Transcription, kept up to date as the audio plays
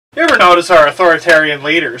notice our authoritarian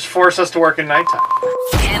leaders force us to work at nighttime.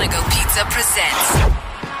 Panago Pizza presents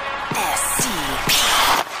SCP.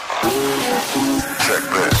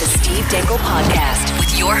 The Steve Dangle Podcast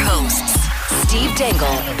with your hosts, Steve Dangle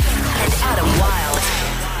and Adam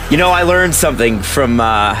Wilde. You know, I learned something from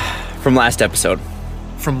last episode.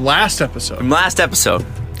 From last episode? From last episode.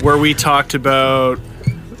 Where we talked about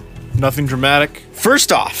nothing dramatic.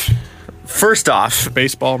 First off,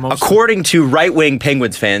 baseball mostly. According to right-wing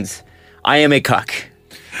Penguins fans, I am a cuck.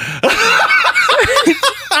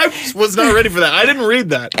 I was not ready for that. I didn't read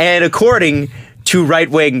that. And according to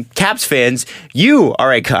right-wing Caps fans, you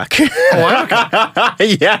are a cuck. Oh, I'm a cuck?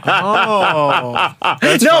 Yeah. Oh.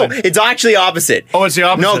 No, fine. it's actually opposite. Oh, it's the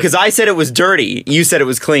opposite? No, because I said it was dirty. You said it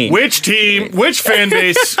was clean. Which team, which fan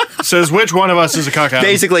base says which one of us is a cuck? Adam?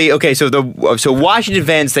 Basically, okay, so Washington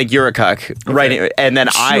fans think you're a cuck, okay. Right? And then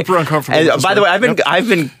Super uncomfortable. And, by the way, I've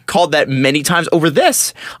been called that many times over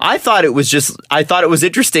this. I thought it was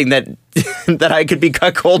interesting that that I could be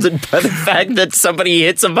cuckolded by the fact that somebody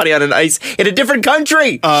hit somebody on an ice in a different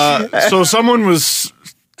country. So someone was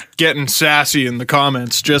getting sassy in the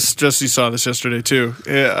comments. Jesse saw this yesterday too,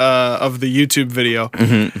 of the YouTube video.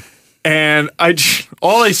 Mm-hmm. And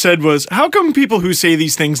all I said was, how come people who say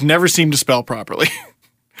these things never seem to spell properly?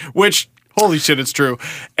 Which, holy shit, it's true.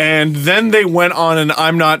 And then they went on an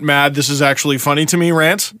I'm not mad, this is actually funny to me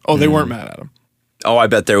rant. Oh, they weren't mad at him. Oh, I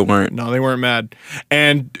bet they weren't. No, they weren't mad.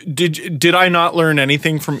 And did I not learn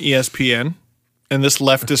anything from ESPN? And this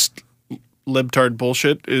leftist libtard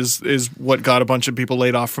bullshit is what got a bunch of people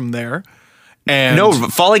laid off from there. And no,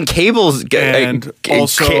 falling cables. And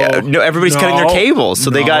also, everybody's cutting their cables,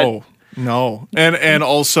 so they got no. And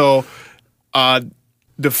also,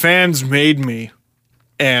 the fans made me,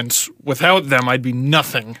 and without them, I'd be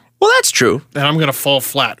nothing. Well, that's true. And I'm gonna fall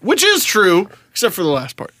flat, which is true, except for the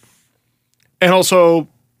last part. And also,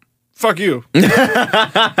 fuck you. You're not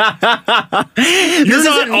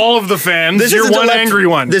all of the fans. You're one angry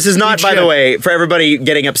one. This is not, by the way, for everybody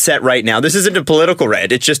getting upset right now, this isn't a political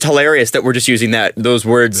rant. It's just hilarious that we're just using those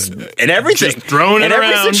words in everything. Just throwing it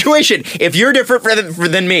around. Every situation. If you're different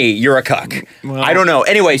than me, you're a cuck. Well, I don't know.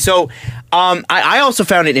 Anyway, so I also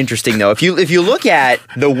found it interesting, though. If you look at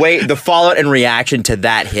the fallout and reaction to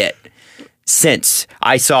that hit, since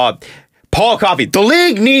I saw Paul Coffey, the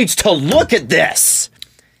league needs to look at this.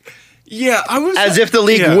 Yeah, as if the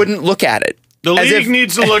league wouldn't look at it. The league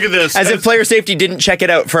needs to look at this. As if player safety didn't check it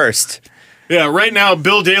out first. Yeah, right now,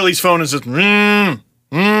 Bill Daly's phone is just on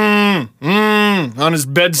his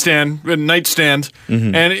nightstand.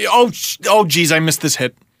 Mm-hmm. And, oh, geez, I missed this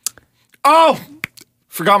hit. Oh,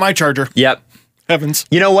 forgot my charger. Yep. Heavens.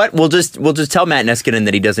 You know what? We'll just tell Matt Niskanen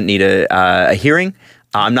that he doesn't need a hearing.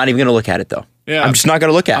 I'm not even going to look at it, though. Yeah. I'm just not going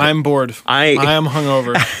to look at it. I'm bored. I am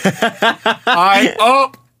hungover.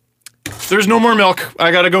 There's no more milk.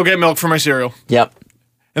 I got to go get milk for my cereal. Yep.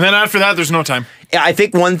 And then after that, there's no time. Yeah, I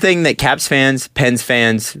think one thing that Caps fans, Pens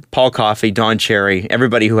fans, Paul Coffey, Don Cherry,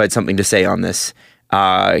 everybody who had something to say on this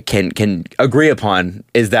can agree upon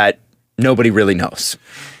is that nobody really knows.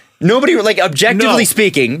 Nobody, objectively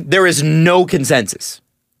speaking, there is no consensus.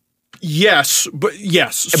 Yes, but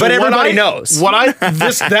yes. But everybody knows.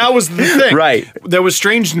 That was the thing. Right. That was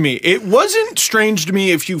strange to me. It wasn't strange to me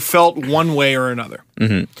if you felt one way or another.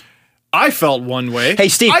 Mm-hmm. I felt one way. Hey,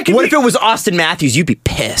 Steve, what if it was Austin Matthews? You'd be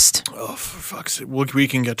pissed. Oh, for fuck's sake. We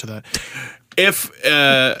can get to that. If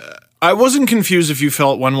I wasn't confused if you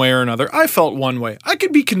felt one way or another. I felt one way. I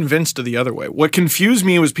could be convinced of the other way. What confused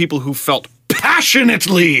me was people who felt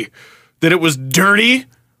passionately that it was dirty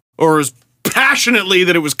or as passionately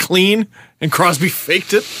that it was clean and Crosby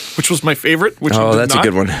faked it, which was my favorite. That's a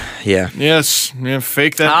good one. Yeah. Yes. Yeah,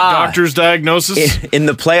 fake that doctor's diagnosis. In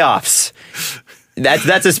the playoffs.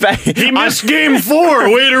 That's a special. He missed game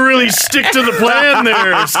 4. Way to really stick to the plan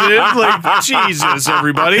there, Sid. Jesus,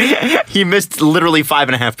 everybody. He missed literally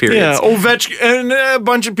 5.5 periods. Yeah, Ovechkin, and a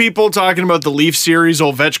bunch of people talking about the Leaf series.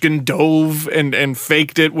 Ovechkin dove and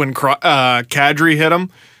faked it when Kadri hit him.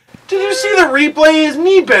 Did you see the replay? His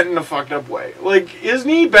knee bent in a fucked up way. His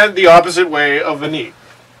knee bent the opposite way of the knee.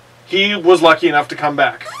 He was lucky enough to come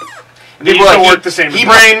back. People don't work the same. He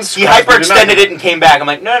hyperextended it and came back. I'm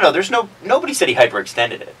like, no. Nobody said he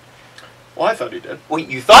hyperextended it. Well, I thought he did. Well,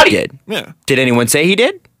 you thought he did. Yeah. Did anyone say he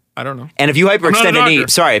did? I don't know. And if you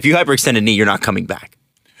hyperextend a knee, you're not coming back.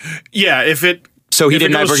 Yeah, if it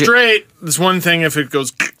goes straight, it's one thing. If it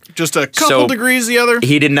goes just a couple degrees, the other.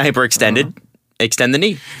 He didn't extend the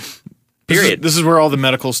knee. Period. This is where all the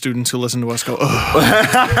medical students who listen to us go,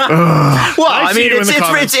 ugh. Well, I mean,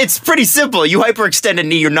 it's pretty simple. You hyperextend a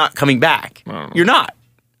knee, you're not coming back. You're not.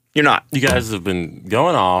 You're not. You guys have been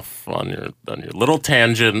going off on your little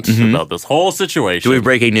tangent about this whole situation. Do we have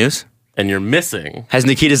breaking news? And you're missing. Has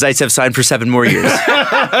Nikita Zaitsev signed for 7 more years?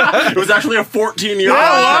 It was actually a 14-year. Oh,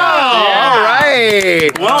 wow. Yeah. All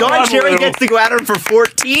right. Well Don done, Cherry Lou. gets to go at him for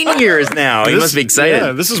 14 years now. He must be excited.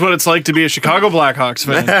 Yeah, this is what it's like to be a Chicago Blackhawks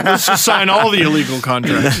fan. Let's just sign all the illegal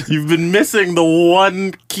contracts. You've been missing the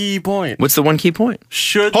one key point. What's the one key point?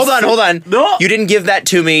 Hold on. No. You didn't give that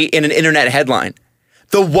to me in an internet headline.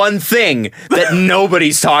 The one thing that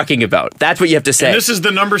nobody's talking about. That's what you have to say. And this is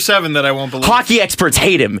the number 7 that I won't believe. Hockey experts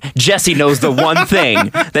hate him. Jesse knows the one thing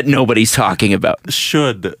that nobody's talking about.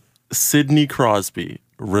 Should Sidney Crosby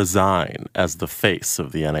resign as the face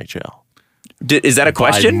of the NHL? Is that a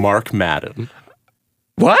question? By Mark Madden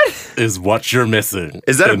What? is what you're missing.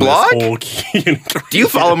 Is that a in this blog? whole community. Do you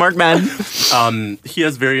follow Mark Madden? He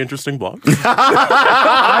has very interesting blogs.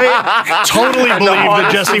 I totally believe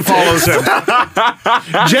that Jesse follows him.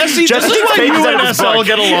 Jesse, this is why you and SL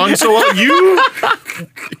get along so well. You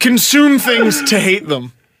consume things to hate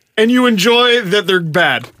them, and you enjoy that they're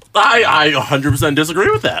bad. I 100% disagree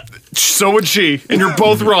with that. So would she, and you're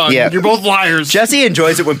both wrong. Yeah. You're both liars. Jesse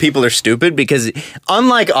enjoys it when people are stupid because,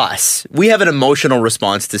 unlike us, we have an emotional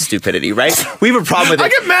response to stupidity, right? We have a problem with it. I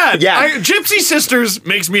get mad. Yeah. Gypsy Sisters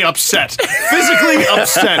makes me upset. Physically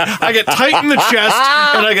upset. I get tight in the chest,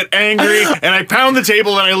 and I get angry, and I pound the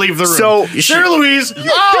table, and I leave the room. So, Sarah Louise,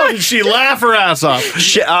 did she laugh her ass off?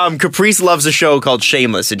 Caprice loves a show called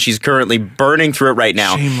Shameless, and she's currently burning through it right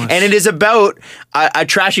now. Shameless. And it is about a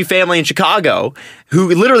trashy family in Chicago who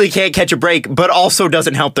literally can't catch a break, but also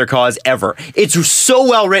doesn't help their cause ever. It's so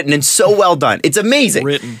well written and so well done. It's amazing.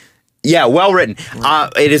 Written. Yeah, well written.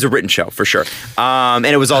 It is a written show, for sure. And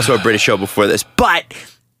it was also a British show before this. But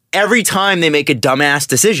every time they make a dumbass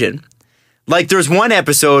decision, like there's one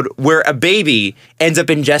episode where a baby ends up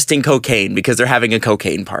ingesting cocaine because they're having a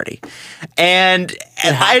cocaine party. And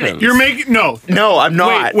happens. You're making... No, I'm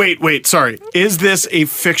not. Wait. Sorry. Is this a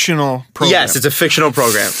fictional program? Yes, it's a fictional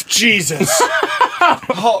program. Jesus.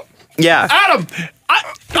 Yeah. Adam,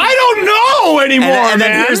 I don't know anymore, And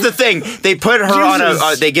then man. here's the thing. They put her on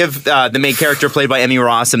Jesus. they give the main character played by Emmy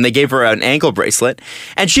Rossum, they gave her an ankle bracelet,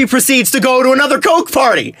 and she proceeds to go to another coke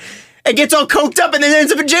party and gets all coked up and then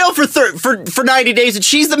ends up in jail for 90 days, and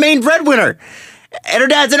she's the main breadwinner. And her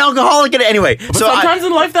dad's an alcoholic. And anyway, But sometimes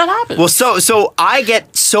in life that happens. well, so I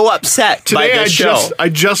get so upset by Today this show. I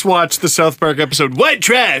just watched the South Park episode, White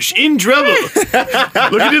Trash, in trouble.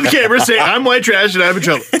 Look into the camera, say, I'm white trash and I'm in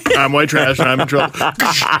trouble. I'm white trash and I'm in trouble.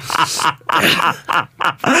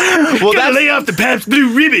 Well, Gotta lay off the Pabst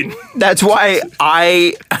Blue Ribbon. That's why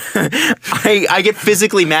I get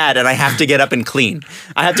physically mad and I have to get up and clean.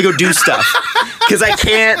 I have to go do stuff because I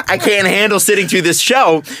can't handle sitting through this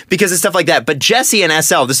show because of stuff like that. But Jesse and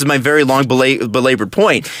SL, this is my very long belabored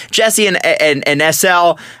point. Jesse and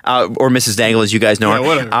SL or Mrs. Dangle, as you guys know her,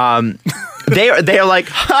 whatever. they are like,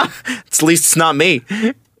 at least it's not me.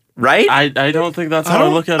 Right? I don't think that's how I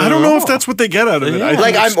look at it. I don't at know all. if that's what they get out of it. Yeah. I think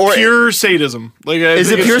Like, it's I'm- or- pure sadism. Like,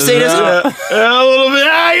 Is it pure sadism? A little bit.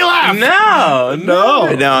 You laugh.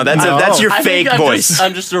 No. No, that's your I fake think voice.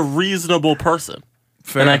 I'm just a reasonable person.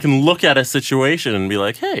 Fair. And I can look at a situation and be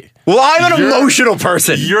like, hey, Well, I'm an You're- emotional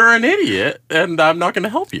person. you're an idiot, and I'm not going to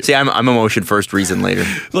help you. See, I'm emotion first, reason later.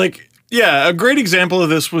 Like, yeah, a great example of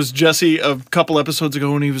this was Jesse a couple episodes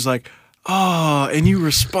ago when he was like, oh, and you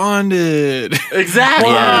responded. Exactly.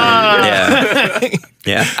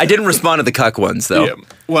 Yeah. I didn't respond to the cuck ones though. Yeah.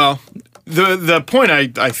 Well, the point I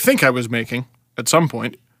think I was making at some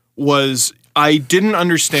point was I didn't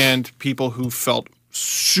understand people who felt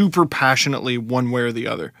super passionately one way or the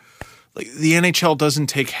other. Like the NHL doesn't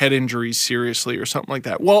take head injuries seriously or something like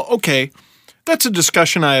that. Well, okay, that's a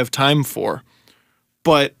discussion I have time for,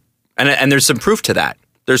 but And there's some proof to that.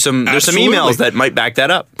 There's some Absolutely. emails that might back that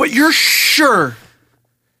up. but you're sure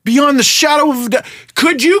beyond the shadow of a doubt,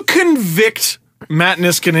 could you convict Matt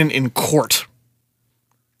Niskanen in court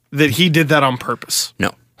that he did that on purpose?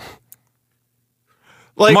 No.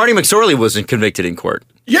 Like Marty McSorley wasn't convicted in court.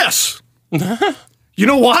 Yes. You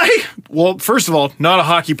know why? Well, first of all, not a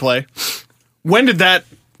hockey play. When did that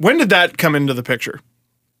come into the picture?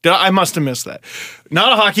 I must have missed that.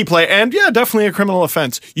 Not a hockey play, and yeah, definitely a criminal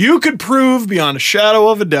offense. You could prove beyond a shadow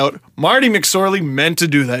of a doubt Marty McSorley meant to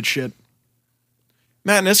do that shit.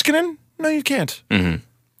 Matt Niskanen? No, you can't. Mm-hmm.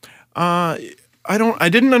 I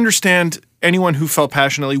didn't understand anyone who felt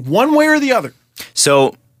passionately one way or the other.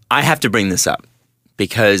 So I have to bring this up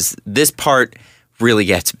because this part really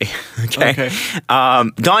gets me. Okay.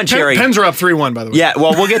 Don Cherry. Pens are up 3-1, by the way. Yeah,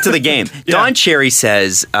 well, we'll get to the game. Yeah. Don Cherry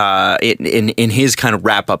says in his kind of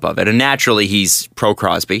wrap up of it, and naturally he's pro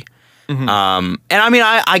Crosby. And I mean,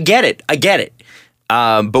 I get it. I get it.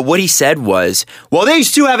 But what he said was, well, they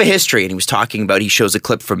used to have a history. And he was talking about, he shows a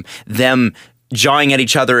clip from them jawing at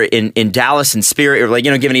each other in Dallas and Spirit, or like,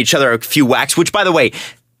 giving each other a few whacks, which, by the way,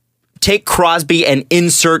 take Crosby and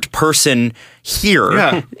insert person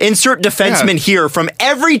here, insert defenseman here from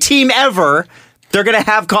every team ever. They're gonna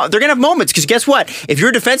have moments, because guess what? If you're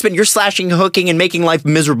a defenseman, you're slashing, hooking, and making life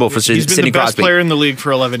miserable for Sidney Crosby. He's been the best player in the league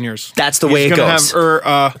for 11 years. That's the way it goes.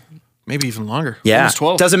 Maybe even longer. Yeah, almost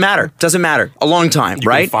 12. Doesn't matter. A long time, You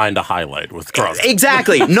right? can find a highlight with Crosby.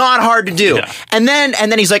 Exactly. Not hard to do. Yeah. And then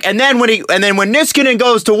he's like, and then when Niskanen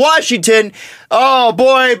goes to Washington, oh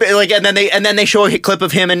boy, and then they show a clip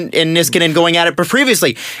of him and Niskanen going at it, but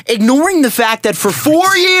previously ignoring the fact that for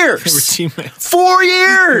 4 years They were teammates. 4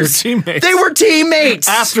 years They were teammates.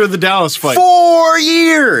 After the Dallas fight. 4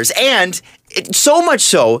 years. And so much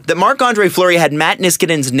so that Marc-Andre Fleury had Matt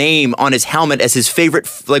Niskanen's name on his helmet as his favorite,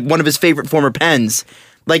 like one of his favorite former pens.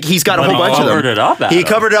 Like, he's got a whole bunch of them. He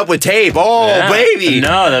covered it up with tape. Oh, yeah. Baby.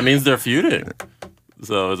 No, that means they're feuding.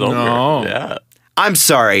 So it's over. No. Yeah. I'm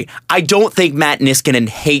sorry. I don't think Matt Niskanen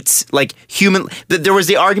hates, like, human. There was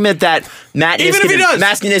the argument that Matt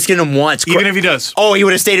Niskanen wants. Even if he does. Oh, he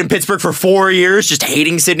would have stayed in Pittsburgh for 4 years just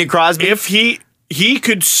hating Sidney Crosby? If he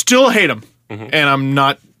could still hate him, and I'm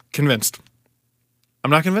not convinced. I'm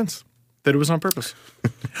not convinced that it was on purpose.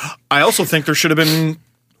 I also think there should have been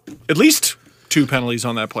at least 2 penalties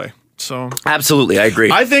on that play. So absolutely, I agree.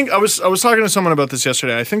 I think I was talking to someone about this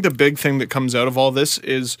yesterday. I think the big thing that comes out of all this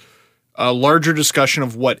is a larger discussion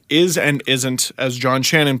of what is and isn't, as John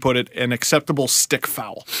Shannon put it, an acceptable stick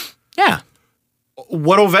foul. Yeah.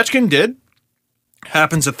 What Ovechkin did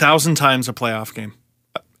happens 1,000 times a playoff game.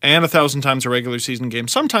 And 1,000 times a regular season game.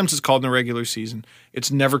 Sometimes it's called in the regular season. It's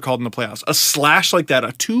never called in the playoffs. A slash like that,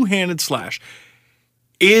 a two-handed slash,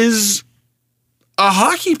 is a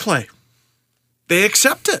hockey play. They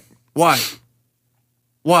accept it. Why?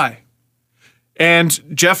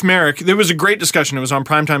 And Jeff Merrick, there was a great discussion. It was on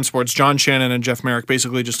Primetime Sports. John Shannon and Jeff Merrick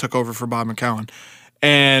basically just took over for Bob McCowan.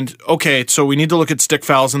 And, okay, so we need to look at stick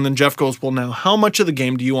fouls. And then Jeff goes, well, now, how much of the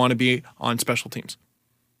game do you want to be on special teams?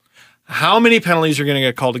 How many penalties are going to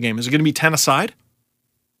get called a game? Is it going to be 10 aside?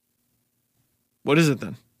 What is it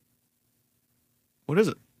then? What is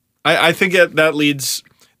it? I think that leads...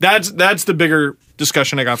 That's the bigger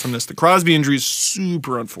discussion I got from this. The Crosby injury is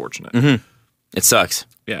super unfortunate. Mm-hmm. It sucks.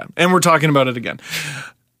 Yeah, and we're talking about it again.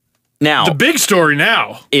 Now, the big story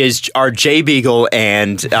now is, are Jay Beagle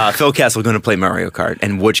and Phil Kessel going to play Mario Kart,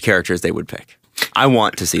 and which characters they would pick? I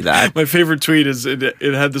want to see that. My favorite tweet is it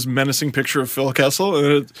had this menacing picture of Phil Kessel,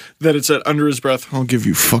 and that it said under his breath, "I'll give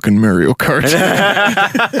you fucking Mario Kart." And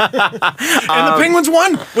the Penguins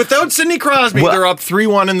won without Sidney Crosby. They're up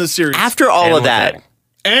 3-1 in the series. After all of that,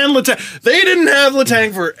 and Letang, they didn't have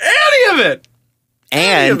Letang for any of it.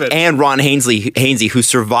 And Ron Hainsey, who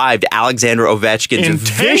survived Alexander Ovechkin's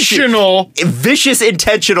vicious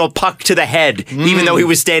intentional puck to the head, even though he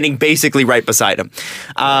was standing basically right beside him.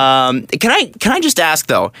 Can I just ask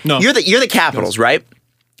though? No. You're the Capitals, right?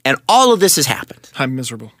 And all of this has happened. I'm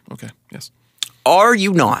miserable. Okay, yes. Are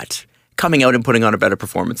you not coming out and putting on a better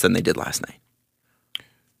performance than they did last night?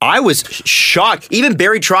 I was shocked. Even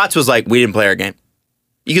Barry Trotz was like, "We didn't play our game."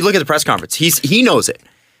 You could look at the press conference. He knows it.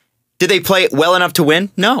 Did they play it well enough to win?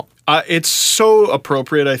 No. It's so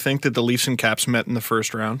appropriate, I think, that the Leafs and Caps met in the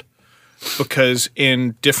first round, because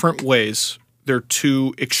in different ways, they're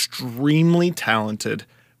two extremely talented,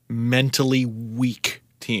 mentally weak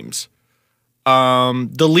teams.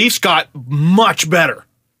 The Leafs got much better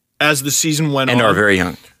as the season went on. And are very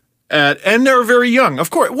young. And they're very young, of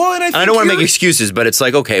course. Well, and I don't want to make excuses, but it's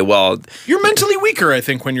like, okay, well... You're mentally weaker, I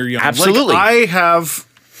think, when you're young. Absolutely. Like, I have...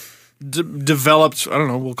 developed, I don't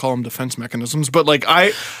know, we'll call them defense mechanisms, but like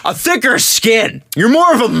a thicker skin. You're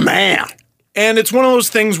more of a man. And it's one of those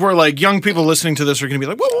things where like young people listening to this are going to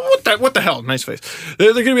be like, what the hell? Nice face.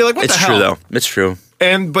 They're going to be like, what the hell? It's true though. It's true.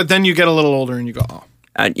 But then you get a little older and you go, oh.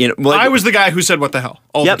 I was the guy who said what the hell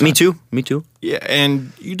all the time. Me too. Yeah,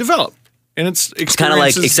 and you develop. And it's kind of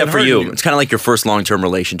like, except for you, it's kind of like your first long-term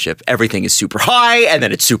relationship. Everything is super high, and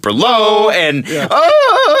then it's super low, and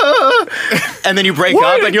and then you break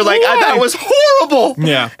up, and you're like, that was horrible.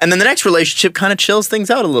 Yeah. And then the next relationship kind of chills things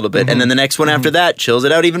out a little bit, and then the next one after that chills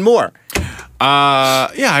it out even more.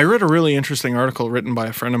 I read a really interesting article written by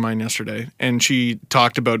a friend of mine yesterday, and she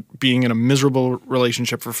talked about being in a miserable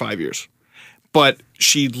relationship for 5 years. But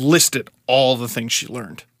she listed all the things she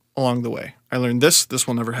learned along the way. I learned this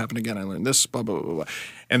will never happen again. I learned this, blah, blah, blah, blah.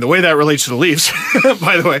 And the way that relates to the Leafs,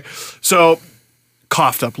 by the way. So,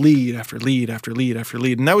 coughed up lead after lead after lead after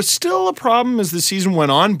lead. And that was still a problem as the season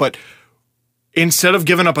went on, but instead of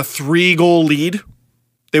giving up a 3-goal lead,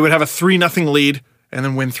 they would have a 3-0 lead and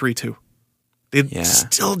then win 3-2. They'd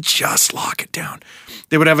still just lock it down.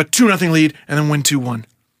 They would have a 2-0 lead and then win 2-1.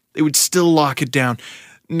 They would still lock it down.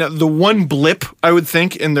 Now, the one blip, I would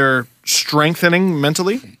think, in their strengthening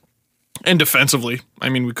mentally and defensively, I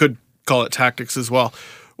mean, we could call it tactics as well,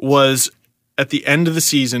 was at the end of the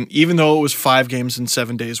season, even though it was 5 games in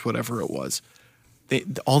 7 days, whatever it was,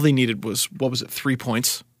 all they needed was, 3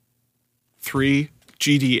 points? 3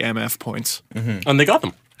 GDMF points. Mm-hmm. And they got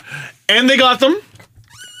them. And they got them.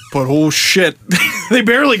 But oh shit, they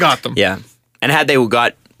barely got them. Yeah. And had they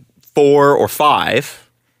got 4 or 5,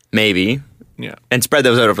 maybe, and spread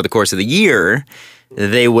those out over the course of the year,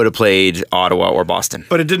 they would have played Ottawa or Boston.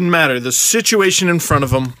 But it didn't matter. The situation in front of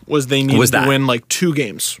them was they needed to win like 2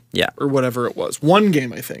 games. Yeah. Or whatever it was. 1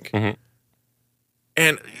 game, I think. Mm-hmm.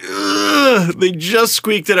 And they just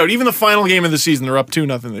squeaked it out. Even the final game of the season, they're up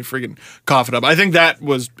 2-0. They friggin' cough it up. I think that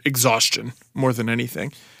was exhaustion more than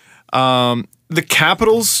anything. The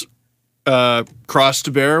Capitals, cross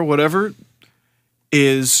to bear, whatever,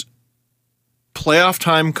 is playoff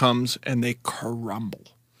time comes and they crumble.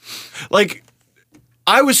 Like,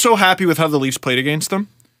 I was so happy with how the Leafs played against them.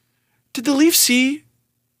 Did the Leafs see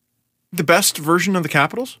the best version of the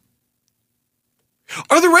Capitals?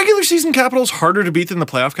 Are the regular season Capitals harder to beat than the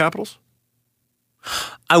playoff Capitals?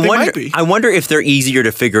 I wonder if they're easier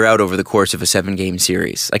to figure out over the course of a 7-game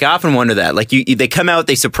series. Like, I often wonder that. Like, they come out,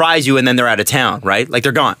 they surprise you, and then they're out of town, right? Like,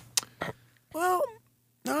 they're gone. Well,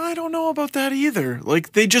 no, I don't know about that either. Like,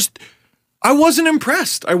 I wasn't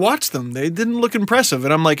impressed. I watched them. They didn't look impressive.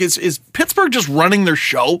 And I'm like, is Pittsburgh just running their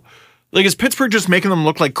show? Like, is Pittsburgh just making them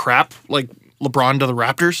look like crap, like LeBron to the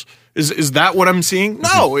Raptors? Is that what I'm seeing?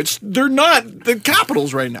 No, they're not the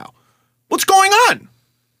Capitals right now. What's going on?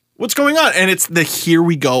 What's going on? And it's the here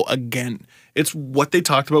we go again. It's what they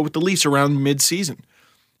talked about with the Leafs around mid-season.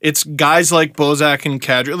 It's guys like Bozak and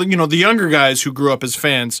Kadri. You know, the younger guys who grew up as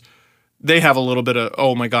fans, they have a little bit of,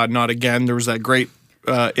 oh my God, not again. There was that great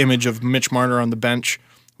image of Mitch Marner on the bench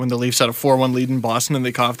when the Leafs had a 4-1 lead in Boston and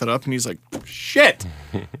they coughed it up. And he's like, shit.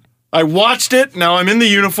 I watched it. Now I'm in the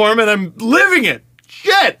uniform and I'm living it.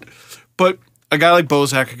 Shit. But a guy like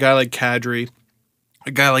Bozak, a guy like Kadri,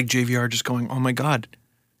 a guy like JVR just going, oh my God,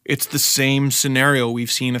 it's the same scenario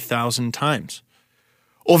we've seen 1,000 times.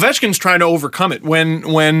 Ovechkin's trying to overcome it. When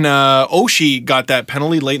Oshie got that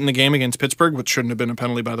penalty late in the game against Pittsburgh, which shouldn't have been a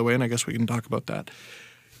penalty, by the way, and I guess we can talk about that.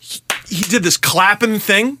 He did this clapping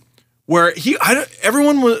thing where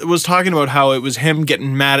everyone was talking about how it was him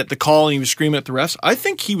getting mad at the call and he was screaming at the refs. I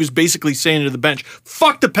think he was basically saying to the bench,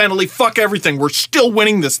 fuck the penalty, fuck everything. We're still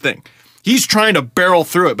winning this thing. He's trying to barrel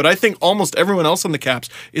through it, but I think almost everyone else on the Caps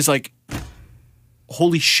is like,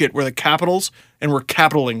 holy shit, we're the Capitals and we're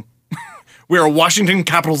capitaling. We are Washington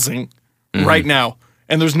Capitalsing right now,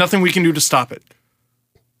 and there's nothing we can do to stop it.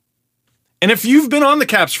 And if you've been on the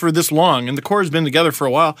Caps for this long and the core has been together for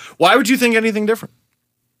a while, why would you think anything different?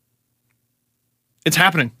 It's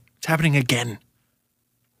happening. It's happening again.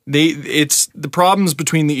 It's the problems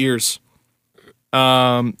between the ears.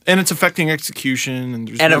 And it's affecting execution and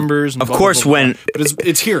there's numbers. And of course, blah, blah, blah. But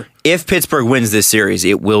it's here. If Pittsburgh wins this series,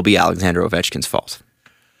 it will be Alexander Ovechkin's fault.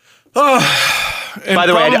 By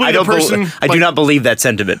the way, I do not believe that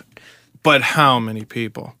sentiment. But how many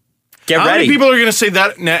people? How many people are going to say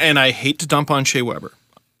that? And I hate to dump on Shea Weber.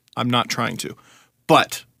 I'm not trying to.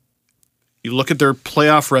 But you look at their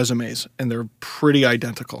playoff resumes, and they're pretty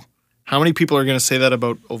identical. How many people are going to say that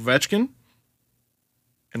about Ovechkin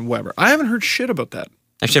and Weber? I haven't heard shit about that.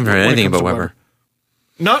 Actually, I haven't heard anything about Weber.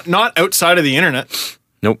 Not outside of the internet.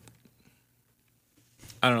 Nope.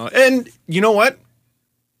 I don't know. And you know what?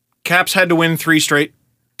 Caps had to win 3 straight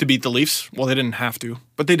to beat the Leafs. Well, they didn't have to,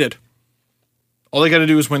 but they did. All they got to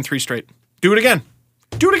do is win 3 straight. Do it again.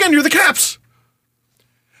 Do it again. You're the Caps.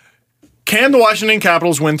 Can the Washington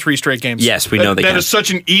Capitals win 3 straight games? Yes, we know they can. That is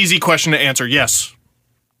such an easy question to answer. Yes.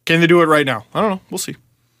 Can they do it right now? I don't know. We'll see.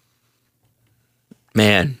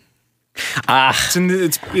 Man. It's in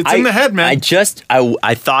the head, man.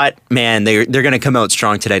 I thought, man, they're going to come out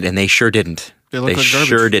strong tonight, and they sure didn't. They like garbage.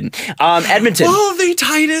 Sure didn't. Edmonton. Oh, they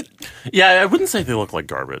tied it. Yeah, I wouldn't say they look like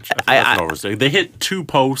garbage. I think that's an overstatement. They hit 2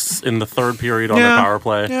 posts in the 3rd period on their power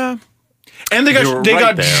play. Yeah. And they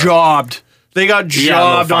got jobbed. They got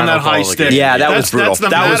jobbed on that high stick. Yeah, that was brutal. That's the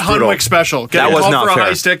Matt Hunwick special. That was not fair. For a fair.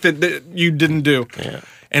 high stick that you didn't do. Yeah.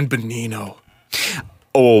 And Bonino.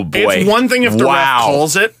 Oh, boy. It's one thing if the ref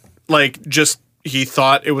calls it, like, just he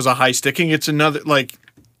thought it was a high sticking. It's another, like,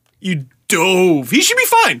 you dove. He should be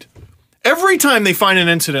fined. Every time they find an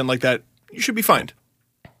incident like that, you should be fined.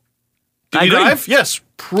 Did he dive? Yes.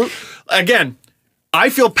 Again, I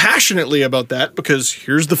feel passionately about that because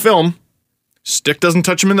here's the film. Stick doesn't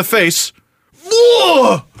touch him in the face.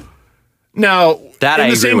 Whoa! Now, That in I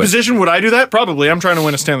the agree same with. position, would I do that? Probably. I'm trying to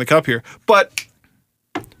win a Stanley Cup here. But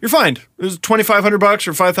you're fined. It was $2,500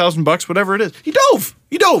 or $5,000, whatever it is. He dove.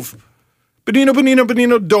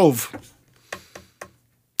 Bonino dove.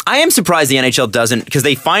 I am surprised the NHL doesn't, because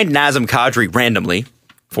they fined Nazem Kadri randomly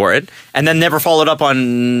for it, and then never followed up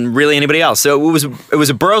on really anybody else. So it was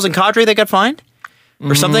a Burroughs and Kadri that got fined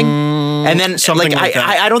or something, and then something like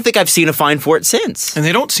that. I don't think I've seen a fine for it since. And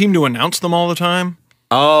they don't seem to announce them all the time.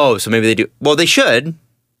 Oh, so maybe they do. Well, they should.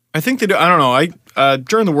 I think they do. I don't know.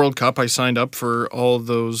 During the World Cup, I signed up for all of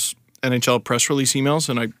those NHL press release emails,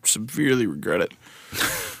 and I severely regret it.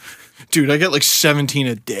 Dude, I get like 17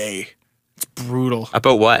 a day. It's brutal.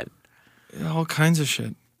 About what? All kinds of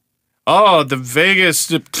shit. Oh, the Vegas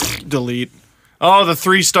delete. Oh, the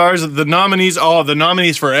 3 stars of the nominees. Oh, the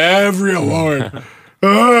nominees for every award.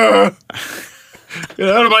 Get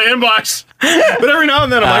out of my inbox. But every now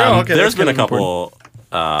and then I'm like, oh, okay. There's that's been a getting important.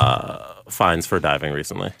 couple fines for diving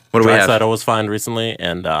recently. What do we have? Draisaitl was fined recently,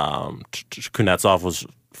 and Kuznetsov was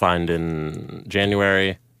fined in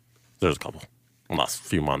January. There's a couple in the last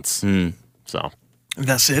few months. So,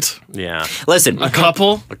 That's it. yeah. Listen, A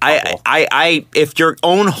couple. I if your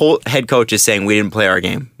own head coach is saying we didn't play our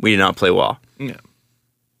game, we did not play well, Yeah.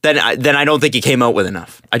 then I don't think he came out with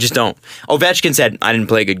enough. I just don't. Ovechkin said I didn't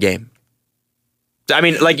play a good game. I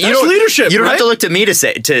mean, like you That's don't leadership, You don't have right? to look to me to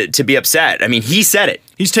say to be upset. I mean, he said it.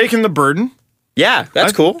 He's taking the burden. Yeah,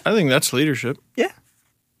 that's cool. I think that's leadership, Yeah, to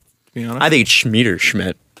be honest. I think it's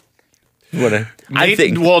Schmidt. What a, I Nate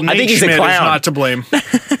think he's Schmidt a is clown. not to blame.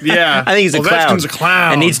 Yeah. I think he's a clown. Ovechkin's a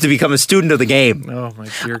clown. And needs to become a student of the game. Oh, my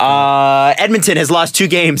dear God. Edmonton has lost 2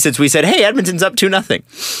 games since we said, "Hey, Edmonton's up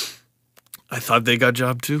 2-0." I thought they got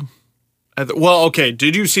jobbed too. Well, okay.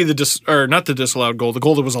 Did you see not the disallowed goal, the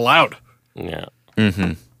goal that was allowed? Yeah.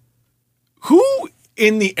 Who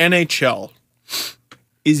in the NHL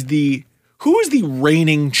is the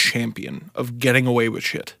reigning champion of getting away with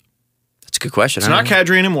shit? That's a good question. It's not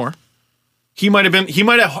Kadri anymore. He might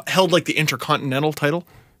have held like the Intercontinental title.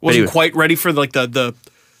 Wasn't quite ready for like the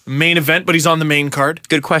main event, but he's on the main card.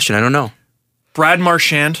 Good question. I don't know. Brad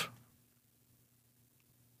Marchand.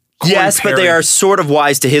 Yes, but they Perry. are sort of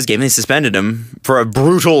wise to his game. They suspended him for a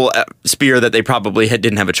brutal spear that they probably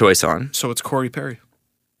didn't have a choice on. So it's Corey Perry.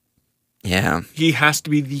 Yeah. He has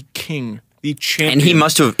to be the king, the champion. And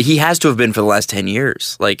he has to have been for the last 10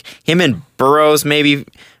 years. Like him and Burroughs maybe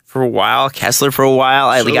for a while, Kessler for a while.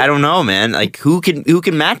 I don't know, man. Like who can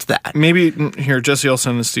match that? Maybe here, Jesse, I'll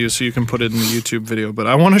send this to you so you can put it in the YouTube video. But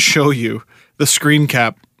I want to show you the screen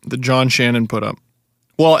cap that John Shannon put up.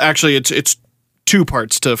 Well, actually, it's 2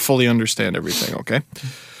 parts to fully understand everything. Okay,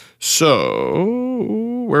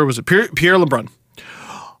 so where was it? Pierre LeBrun.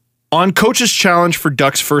 On coach's challenge for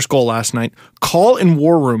Ducks' first goal last night, call in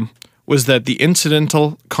War Room was that the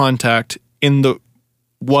incidental contact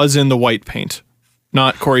was in the white paint,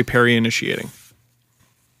 not Corey Perry initiating.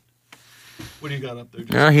 What do you got up there?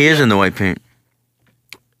 No, he is in the white paint.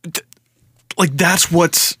 Like that's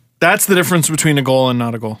the difference between a goal and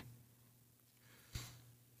not a goal.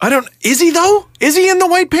 Is he though? Is he in the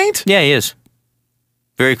white paint? Yeah, he is.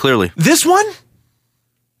 Very clearly. This one?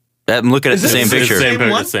 I'm looking at the this same the picture. same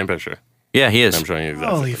one? Same picture. Yeah, he is. I'm showing you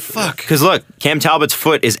exactly. Holy fuck. Because look, Cam Talbot's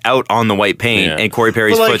foot is out on the white paint, Yeah. and Corey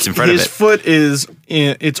Perry's But, like, foot's in front of his it. foot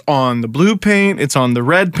it's on the blue paint, it's on the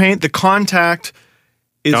red paint. The contact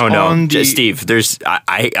is Oh no, on the Steve.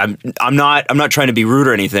 I'm not trying to be rude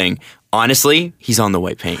or anything. Honestly, he's on the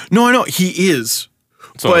white paint, No, I know he is.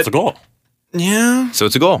 So but- it's a goal. Yeah. so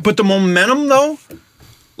it's a goal. But the momentum though?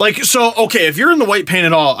 Okay, if you're in the white paint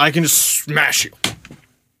at all, I can just smash you.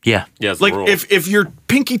 Yeah, Yeah, it's Like the rule. if your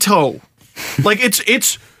pinky toe, like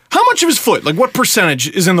it's how much of his foot? Like what percentage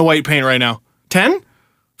is in the white paint right now? 10?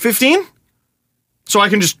 15? So I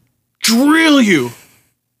can just drill you.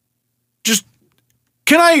 Just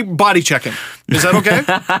can I body check him? Is that okay?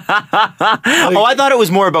 Oh, I thought it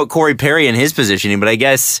was more about Corey Perry and his positioning, but I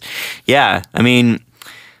guess, yeah. I mean,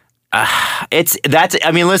 listen,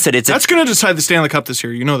 That's going to decide the Stanley Cup this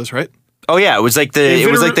year. You know this, right? Oh yeah, it was like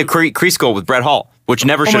the crease goal with Brett Hall, which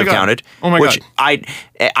never should my have God. counted. Oh my which God.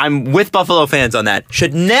 I'm with Buffalo fans on that.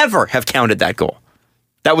 Should never have counted that goal.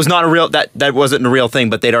 That was not a real that wasn't a real thing.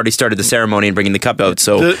 But they'd already started the ceremony and bringing the cup out,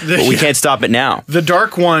 so but we can't stop it now. The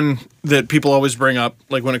dark one that people always bring up,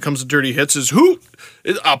 like when it comes to dirty hits, is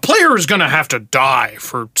a player is going to have to die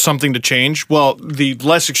for something to change. Well, the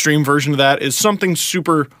less extreme version of that is something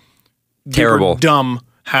super Terrible. dumb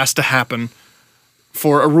has to happen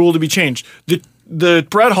for a rule to be changed. The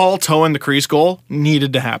Brett Hall toe in the crease goal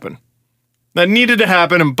needed to happen. That needed to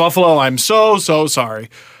happen. And Buffalo, I'm so sorry.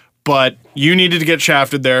 But you needed to get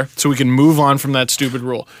shafted there so we can move on from that stupid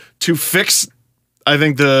rule. To fix, I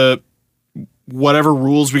think, the whatever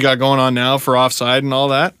rules we got going on now for offside and all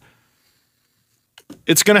that,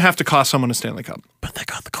 it's going to have to cost someone a Stanley Cup. But they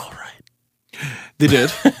got the call right. They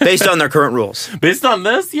did. Based on their current rules. Based on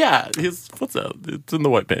this, yeah, his foot's out. It's in the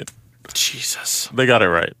white paint. Jesus. They got it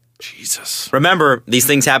right. Jesus. Remember, these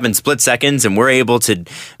things happen split seconds, and we're able to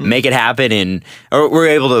make it happen, or we're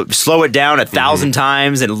able to slow it down 1,000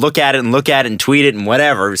 times and look at it and tweet it and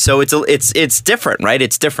whatever. So it's different, right?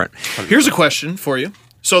 It's different. Here's a question for you.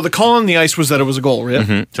 So the call on the ice was that it was a goal, right?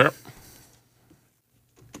 Mm-hmm. Sure.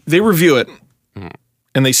 They review it,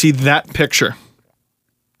 and they see that picture,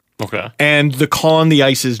 Okay. and the call on the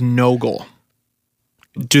ice is no goal.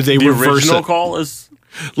 Do they The reverse original it? call is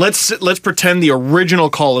Let's pretend the original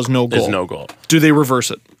call is no goal. no goal. Do they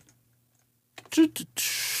reverse it?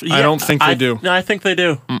 Yeah, I don't think they do. No, I think they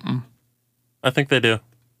do. I think they do.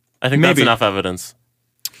 I think that's Maybe. enough evidence.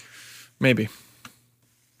 Maybe.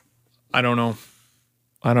 I don't know.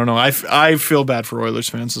 I feel bad for Oilers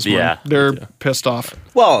fans this morning. Yeah, me They're too. pissed off.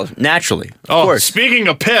 Well, naturally, of Oh, course. speaking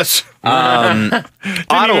of piss. Didn't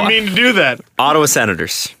Ottawa. even mean to do that. Ottawa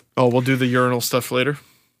Senators. Oh, we'll do the urinal stuff later.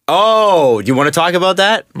 Oh, do you want to talk about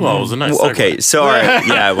that? Well, it was a nice segue. Okay, so all right,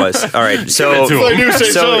 yeah, it was all right. So, Give it to him. I knew say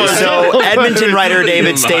so. so Edmonton writer David Give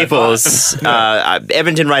him a Staples,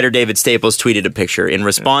 Edmonton writer David Staples tweeted a picture in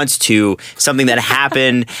response to something that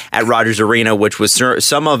happened at Rogers Arena, which was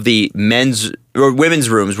some of the men's or women's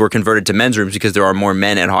rooms were converted to men's rooms because there are more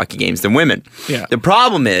men at hockey games than women. Yeah. The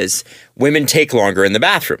problem is women take longer in the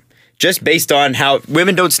bathroom, just based on how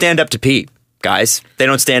women don't stand up to pee. Guys, they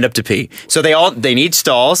don't stand up to pee. So they need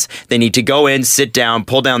stalls. They need to go in, sit down,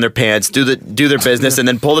 pull down their pants, do their business, and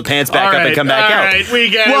then pull the pants back up and come back out. All right,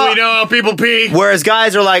 we get it. Well- We know how people pee. Whereas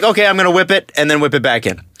guys are like, okay, I'm going to whip it and then whip it back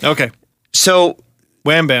in. Okay. So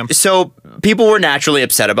Wham bam. people were naturally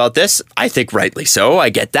upset about this. I think rightly so.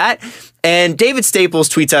 I get that. And David Staples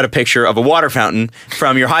tweets out a picture of a water fountain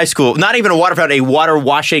from your high school. Not even a water fountain, a water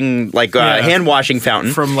washing, hand washing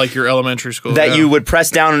fountain. From like your elementary school. That yeah. you would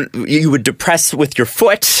press down, you would depress with your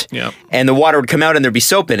foot, Yeah. and the water would come out and there'd be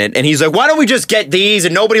soap in it. And he's like, why don't we just get these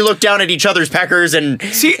and nobody look down at each other's peckers and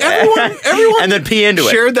See, everyone and then pee into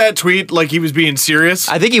it. shared that tweet like he was being serious.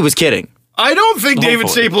 I think he was kidding. I don't think David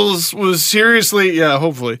Hopefully. Staples was seriously,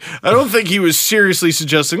 hopefully. I don't think he was seriously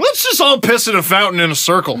suggesting, let's just all piss in a fountain in a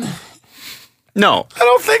circle. No. I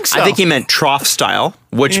don't think so. I think he meant trough style,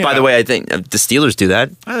 which, by Yeah. the way, I think the Steelers do that.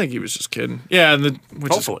 I think he was just kidding. Yeah, which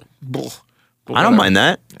Hopefully. Is, but I don't whatever. mind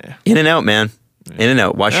that. In and out, man. In and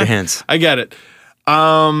out. Wash your hands. I get it.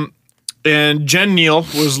 And Jen Neal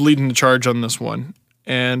was leading the charge on this one.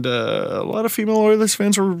 And a lot of female Oilers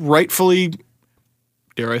fans were rightfully,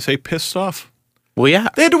 dare I say, pissed off. Well, yeah.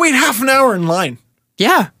 They had to wait half an hour in line.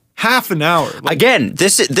 Yeah. Half an hour. Like, Again,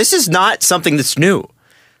 this is not something that's new.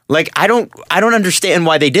 Like, I don't understand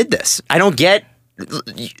why they did this. I don't get.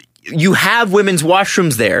 You have women's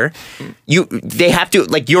washrooms there. They have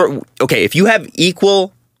to okay. If you have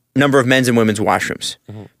equal number of men's and women's washrooms,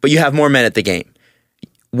 but you have more men at the game,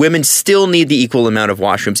 women still need the equal amount of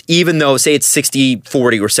washrooms, even though say it's 60-40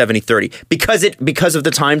 or 70-30, because of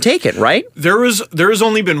the time taken, right? there has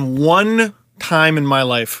only been one time in my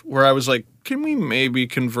life where I was like, can we maybe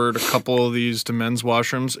convert a couple of these to men's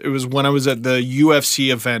washrooms? It was when I was at the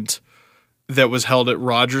UFC event that was held at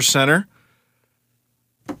Rogers Center.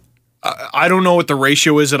 I don't know what the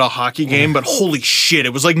ratio is at a hockey game, but holy shit,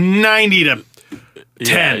 it was like 90 to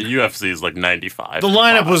 10. Yeah, UFC is like 95. The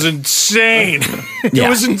lineup was insane. Yeah. It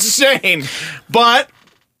was insane. But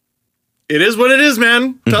it is what it is,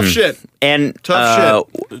 man. Tough shit. And Tough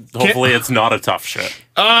shit. Hopefully, it's not a tough shit.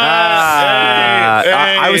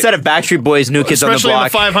 I was at a Backstreet Boys New Kids on the Especially in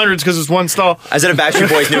Block. the 500s because it's one stall. I was at a Backstreet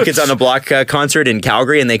Boys New Kids on the Block concert in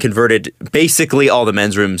Calgary, and they converted basically all the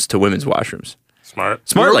men's rooms to women's washrooms. Smart.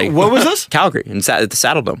 Smartly. What was this? Calgary, at the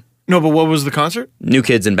Saddle Dome. No, but what was the concert? New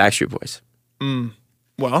Kids and Backstreet Boys.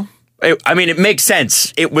 Well, I mean, it makes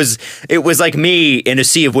sense. It was like me in a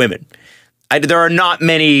sea of women. There are not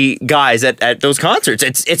many guys at those concerts.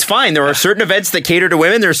 It's fine. There are certain events that cater to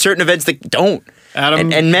women. There are certain events that don't.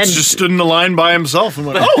 Adam and men just stood in the line by himself and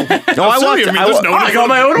went, oh, No, I walked. I got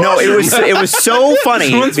my own. No, it was so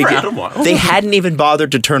funny. One's for because Adam Wild. they hadn't even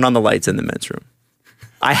bothered to turn on the lights in the men's room.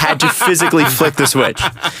 I had to physically flick the switch.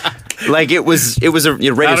 Like it was a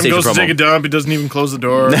radio Adam station goes to promo. take a dump. He doesn't even close the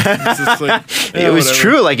door. It's just like, yeah, It was whatever.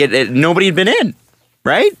 true. Like nobody had been in.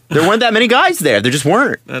 Right? There weren't that many guys there. There just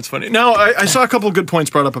weren't. That's funny. Now, I saw a couple of good points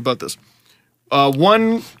brought up about this.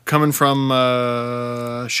 One coming from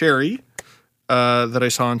Sherry that I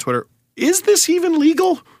saw on Twitter. Is this even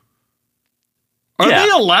legal? Are Yeah. they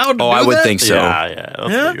allowed to do I would that? think so. Yeah,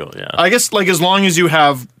 that's legal. Yeah. I guess like as long as you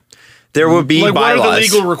have There would be like bylaws. what are the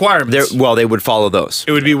legal requirements? They would follow those.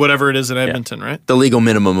 It would be whatever it is in Edmonton, right? The legal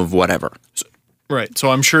minimum of whatever. Right.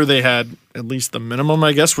 So I'm sure they had at least the minimum,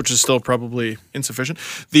 I guess, which is still probably insufficient.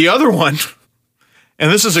 The other one,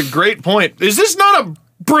 and this is a great point, is this not a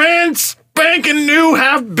brand spanking new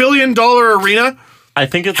 $500 million arena? I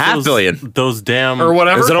think it's $500 million. Those damn Or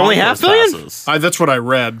whatever. Is it only concourse $500 million? passes. That's what I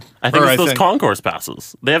read. I think Or it's those concourse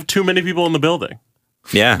passes. They have too many people in the building.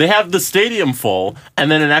 Yeah. They have the stadium full and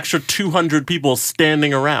then an extra 200 people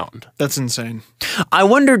standing around. That's insane. I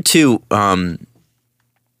wonder too,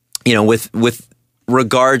 with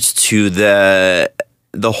regards to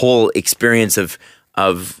the whole experience of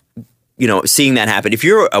seeing that happen. If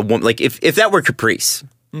you're a woman, like if that were Caprice,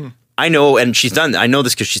 I know, and I know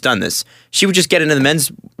this because she's done this. She would just get into the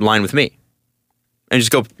men's line with me, and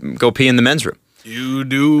just go pee in the men's room. You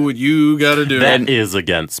do what you got to do. That is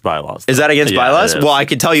against bylaws. Is that against Yeah, bylaws? it is. Well, I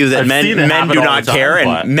can tell you that I've men seen it happen do all not the time, care,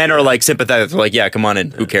 but- and men are like sympathetic. They're like, yeah, come on in.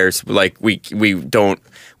 Who cares? Like we don't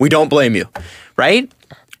blame you, right?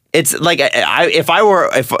 It's like if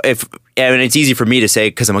and it's easy for me to say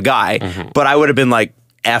because I'm a guy, but I would have been like,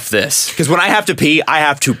 F this, because when I have to pee, I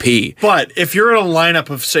have to pee. But if you're in a lineup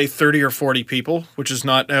of, say, 30 or 40 people, which is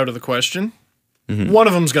not out of the question, one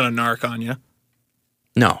of them's going to narc on you.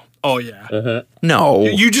 No, Oh, yeah. no.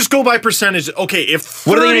 You just go by percentage. Okay, if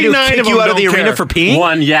What are they going to do? 39 Kick of you them out of the don't arena care- for peeing?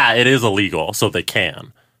 One, yeah, it is illegal, so they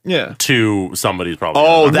can. Yeah. Two, somebody's probably.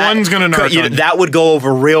 Oh, gonna- that One's gonna narc on you. that would go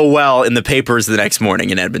over real well in the papers the next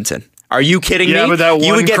morning in Edmonton. Are you kidding Yeah, me? but that you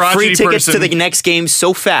one would get free crotchety tickets to person- the next game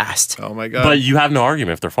so fast. Oh, my God. But you have no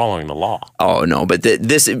argument if they're following the law. Oh no, but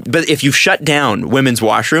but if you shut down women's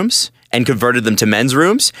washrooms and converted them to men's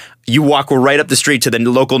rooms, you walk right up the street to the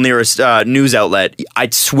local nearest news outlet.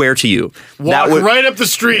 I'd swear to you, Walk right up the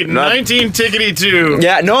street, 19 tickety 2.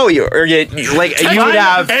 Yeah, no, you would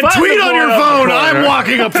have. And Find tweet the on boy your on the phone, corner. I'm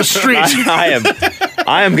walking up the street.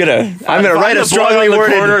 I'm gonna write a strongly on the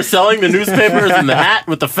worded. corner selling the newspapers and the hat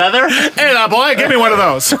with the feather. Hey, that boy, give me one of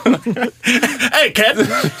those. Hey, kid.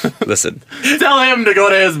 Listen, Tell him to go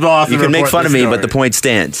to his boss. you and can make report fun of the me, story. but the point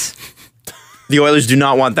stands. The Oilers do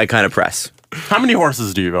not want that kind of press. How many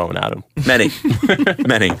horses do you own, Adam? Many,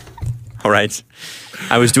 many. All right.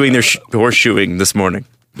 I was doing their horseshoeing this morning.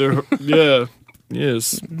 Yeah.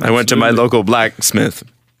 Yes. I went to my local blacksmith.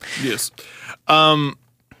 Yes. Yeah,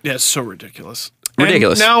 it's so ridiculous.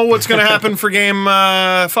 Ridiculous. And now what's going to happen for game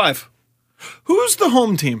 5? Who's the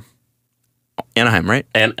home team? Anaheim, right?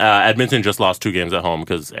 And Edmonton just lost 2 games at home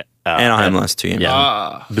because Anaheim lost 2 games.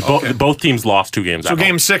 Yeah, both teams lost 2 games. So at game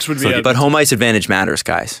home. 6 would be So- But home ice advantage matters,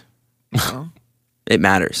 guys. It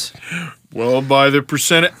matters. Well, by the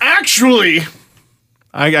percentage. Actually,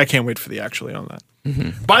 I can't wait for the actually on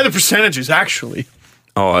that. By the percentages, actually.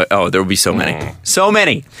 Oh, there will be so many. So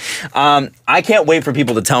many. I can't wait for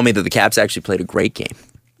people to tell me that the Caps actually played a great game.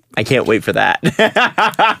 I can't wait for that.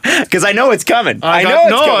 Because I know it's coming. I know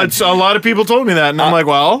it's coming. It's a lot of people told me that, and I'm like,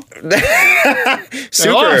 well,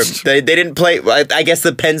 Super. lost. They didn't play. I guess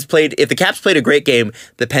the Pens played. If the Caps played a great game,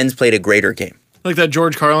 the Pens played a greater game. like that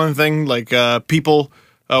George Carlin thing, like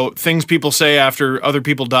things people say after other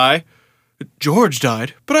people die. George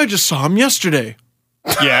died, but I just saw him yesterday.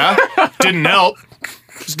 Yeah, didn't help.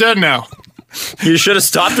 He's dead now. You should have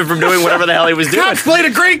stopped him from doing whatever the hell he was doing. Caps played a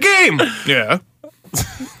great game. Yeah,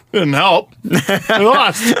 didn't help. They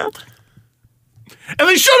lost, and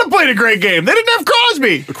they should have played a great game. They didn't have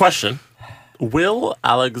Crosby. Question: will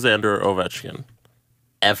Alexander Ovechkin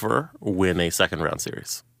ever win a second round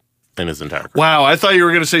series in his entire career? Wow, I thought you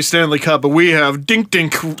were going to say Stanley Cup, but we have dink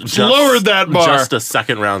lowered that bar. Just a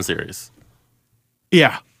second round series.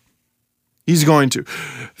 Yeah. He's going to.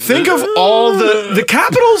 Think of all the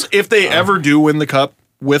Capitals, if they ever do win the Cup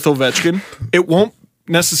with Ovechkin, it won't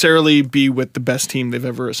necessarily be with the best team they've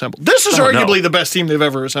ever assembled. This is arguably the best team they've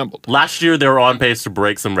ever assembled. Last year, they were on pace to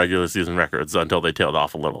break some regular season records until they tailed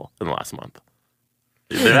off a little in the last month.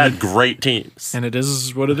 They've had great teams. And it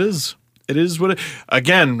is what it is. It is what it...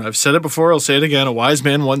 Again, I've said it before, I'll say it again. A wise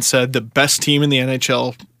man once said the best team in the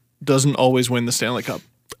NHL doesn't always win the Stanley Cup.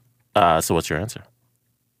 So what's your answer?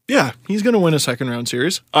 Yeah, he's going to win a second round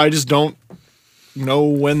series. I just don't know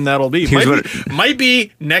when that'll be. Might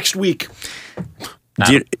be next week.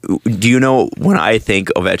 Do you know when I think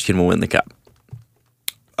Ovechkin will win the Cup?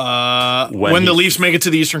 When the Leafs make it to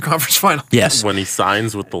the Eastern Conference Final. Yes. When he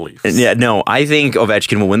signs with the Leafs. Yeah, no, I think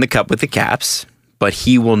Ovechkin will win the Cup with the Caps, but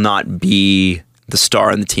he will not be the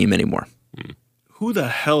star on the team anymore. Who the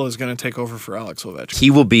hell is going to take over for Alex Ovechkin?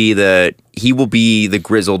 He will be the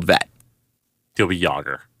grizzled vet. He'll be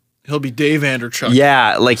Yager. He'll be Dave Anderchuk.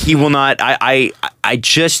 Yeah, like he will not. I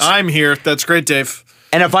just. I'm here. That's great, Dave.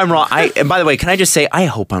 And if I'm wrong, and by the way, can I just say I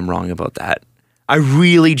hope I'm wrong about that. I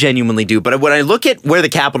really genuinely do. But when I look at where the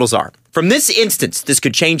Capitals are, from this instance, this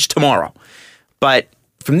could change tomorrow. But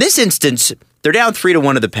from this instance, they're down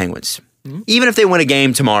 3-1 to the Penguins. Mm-hmm. Even if they win a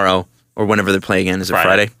game tomorrow or whenever they're playing again, is it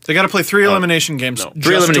Friday? They got to play 3 elimination games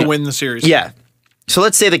to win the series. Yeah. So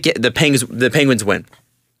let's say the Penguins win.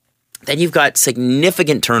 Then you've got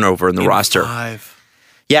significant turnover in the roster. 5.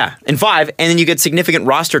 Yeah, in 5, and then you get significant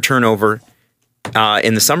roster turnover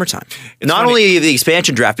in the summertime. Not only the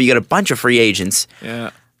expansion draft, but you got a bunch of free agents. Yeah.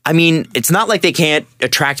 I mean, it's not like they can't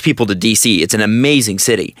attract people to DC. It's an amazing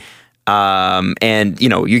city. And,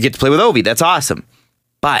 you get to play with Ovi. That's awesome.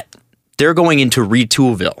 But they're going into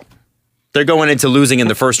Retoolville. They're going into losing in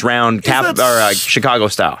the first round Chicago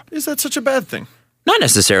style. Is that such a bad thing? Not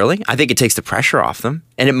necessarily. I think it takes the pressure off them,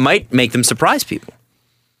 and it might make them surprise people.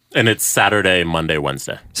 And it's Saturday, Monday,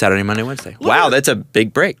 Wednesday. Saturday, Monday, Wednesday. Wow, that's a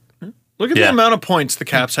big break. Look at the amount of points the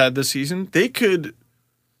Caps had this season. They could...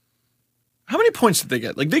 How many points did they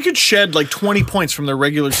get? Like, they could shed, 20 points from their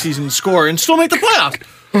regular season score and still make the playoff.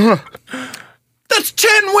 That's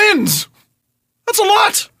 10 wins! That's a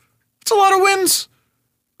lot! That's a lot of wins.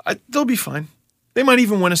 They'll be fine. They might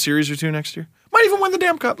even win a series or two next year. Might even win the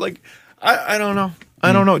damn cup. I don't know.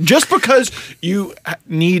 I don't know. Just because you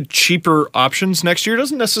need cheaper options next year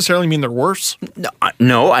doesn't necessarily mean they're worse.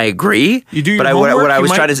 No, I agree. You do your but homework, what I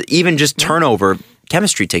was trying to say, even just turnover,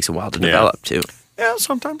 chemistry takes a while to develop too. Yeah,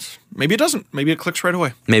 sometimes. Maybe it doesn't. Maybe it clicks right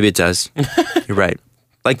away. Maybe it does. You're right.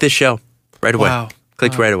 Like this show. Right away. Wow.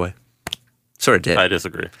 Clicked right away. Sort of did. I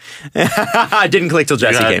disagree. I didn't click till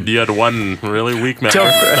Jesse came. You had one really weak member.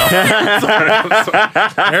 There's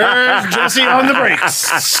Jesse on the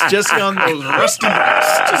brakes. Jesse on those rusty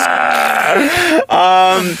brakes.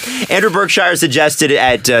 Andrew Berkshire suggested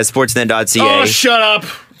at sportsnet.ca. Oh, shut up.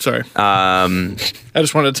 Sorry. I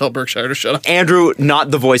just wanted to tell Berkshire to shut up. Andrew, not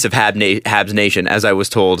the voice of Habs Nation, as I was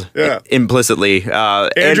told implicitly.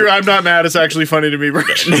 Andrew, I'm not mad. It's actually funny to me,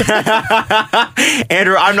 Berkshire.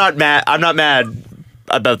 Andrew, I'm not mad. I'm not mad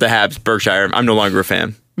about the Habs, Berkshire. I'm no longer a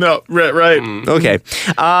fan. No, right. Okay.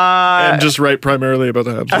 And just right primarily about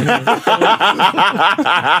the Habs.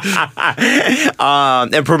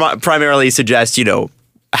 And primarily suggest,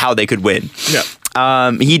 how they could win. Yeah.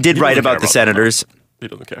 He did write about the Senators. He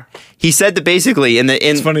doesn't care. He said that basically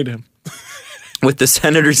it's funny to him. With the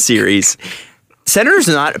Senators series, Senators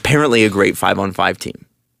are not apparently a great 5-on-5 team.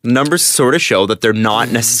 Numbers sort of show that they're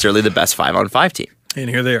not necessarily the best 5-on-5 team. And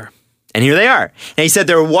here they are. And he said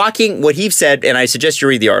they're walking, what he said, and I suggest you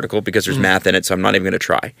read the article because there's math in it, so I'm not even going to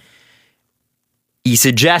try. He's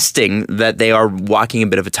suggesting that they are walking a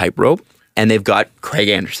bit of a tightrope, and they've got Craig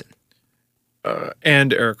Anderson.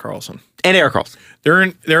 And Erik Karlsson. They're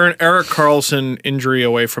an Erik Karlsson injury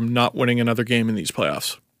away from not winning another game in these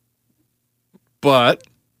playoffs. But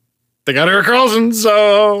they got Erik Karlsson,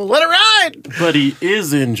 so let it ride. But he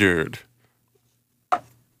is injured.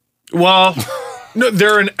 Well, no,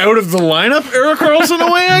 they're an out of the lineup Erik Karlsson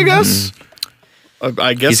away, I guess.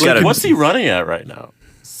 I guess. What's he running at right now?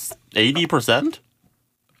 80%?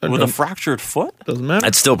 With a fractured foot? Doesn't matter.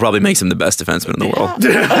 That still probably makes him the best defenseman in the world.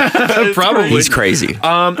 Probably. He's crazy.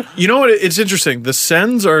 You know what? It's interesting. The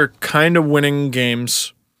Sens are kind of winning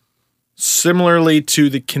games similarly to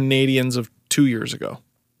the Canadians of 2 years ago,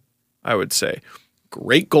 I would say.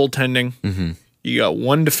 Great goaltending. Mm-hmm. You got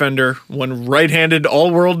one defender, one right-handed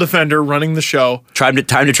all-world defender running the show. Time to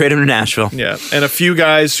trade him to Nashville. Yeah, and a few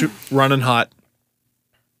guys running hot.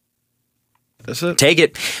 That's it. Take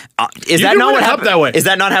it. Is that not what happened that way? Is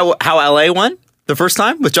that not how LA won the first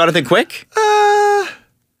time with Jonathan Quick?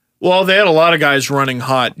 Well, they had a lot of guys running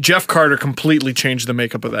hot. Jeff Carter completely changed the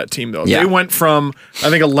makeup of that team, though. Yeah. They went from,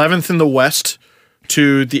 I think, 11th in the West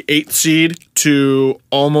to the 8th seed to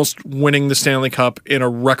almost winning the Stanley Cup in a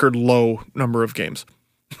record low number of games.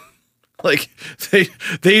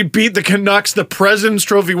 They beat the Canucks, the President's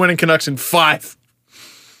Trophy winning Canucks, in 5.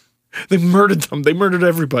 They murdered them. They murdered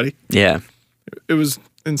everybody. Yeah. It was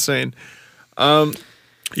insane.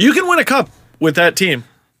 You can win a cup with that team.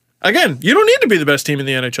 Again, you don't need to be the best team in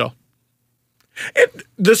the NHL.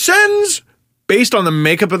 The Sens, based on the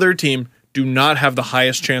makeup of their team, do not have the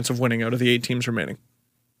highest chance of winning out of the 8 teams remaining.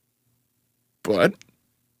 But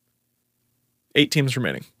 8 teams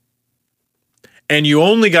remaining. And you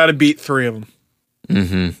only got to beat 3 of them.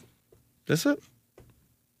 Mm-hmm. That's it.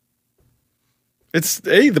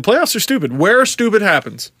 The playoffs are stupid. Where stupid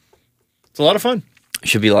happens. It's a lot of fun.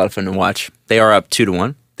 Should be a lot of fun to watch. They are up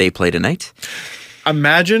 2-1. They play tonight.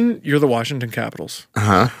 Imagine you're the Washington Capitals.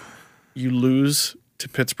 Uh-huh. You lose to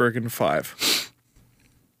Pittsburgh in 5.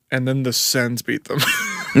 and then the Sens beat them.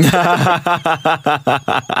 Oh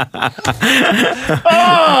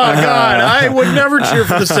God, I would never cheer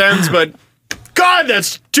for the Sens, but God,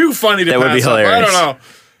 that's too funny to That pass would be up. hilarious. I don't know.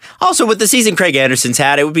 Also, with the season Craig Anderson's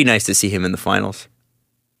had, it would be nice to see him in the finals.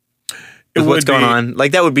 With what's going on,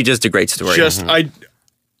 like that would be just a great story.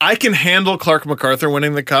 I can handle Clark MacArthur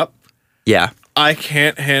winning the cup. Yeah. I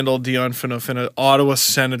can't handle Dion Phaneuf in an Ottawa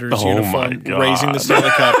Senators uniform my raising the Stanley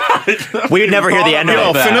Cup. We'd never hear the end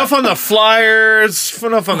of it. Phaneuf on the Flyers,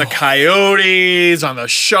 Phaneuf on the Coyotes, on the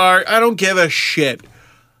Shark. I don't give a shit.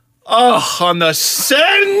 Oh, on the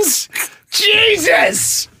Sens?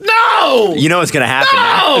 Jesus! No! You know what's going to happen.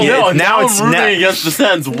 No! Now I'm rooting against the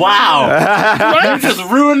Sens. Wow. Right? You just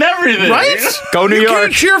ruined everything. Right? Go New You York.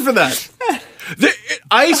 can't cheer for that.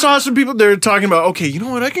 I saw some people, they're talking about, okay, you know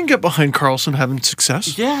what? I can get behind Carlson having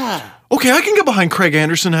success. Yeah. Okay, I can get behind Craig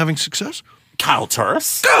Anderson having success. Kyle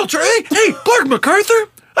Turris. Hey, Clark MacArthur.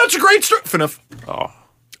 That's a great story. Phaneuf.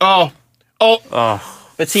 Oh.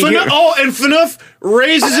 But see, And Phaneuf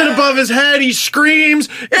raises it above his head. He screams,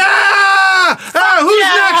 "Yeah!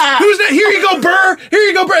 Who's next? Here you go, Burr.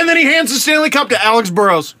 And then he hands the Stanley Cup to Alex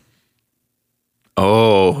Burrows.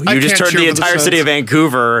 you just can't turned cheer the for the entire city Sens. of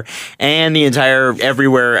Vancouver and the entire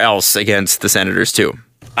everywhere else against the Senators too.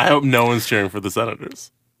 I hope no one's cheering for the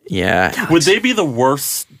Senators. Yeah. Would they be the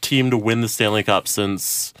worst team to win the Stanley Cup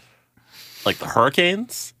since, like, the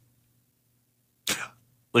Hurricanes?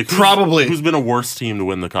 Like, Probably. Who's been a worse team to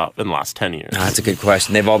win the Cup in the last 10 years? That's a good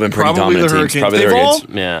question. They've all been pretty Probably dominant the teams. Hurricanes. Probably the They've all-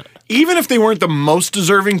 Hurricanes. Yeah. Even if they weren't the most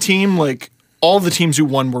deserving team, like, all the teams who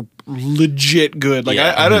won were legit good. Like,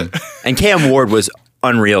 Yeah. I don't... And Cam Ward was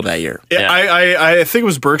unreal that year. Yeah. I think it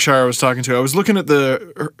was Berkshire I was talking to. I was looking at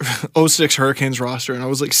the 06 Hurricanes roster, and I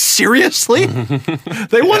was like, seriously?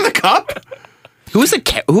 They won the Cup? Who was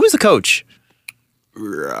the coach?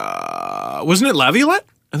 Wasn't it Laviolette?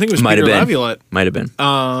 I think it was Might Peter have been. Laviolette. Might have been.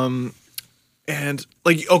 And,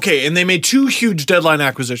 like, okay, and they made two huge deadline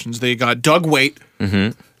acquisitions. They got Doug Waite,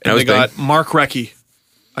 and was they got big. Mark Recchi,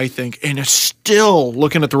 I think. And it's still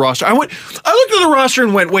looking at the roster. I looked at the roster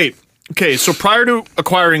and went, wait, okay, so prior to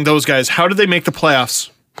acquiring those guys, how did they make the playoffs?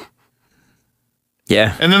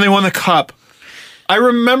 Yeah. And then they won the Cup. I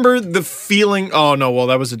remember the feeling. Oh no, well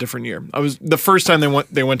that was a different year. I was the first time they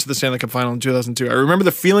went to the Stanley Cup final in 2002. I remember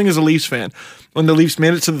the feeling as a Leafs fan when the Leafs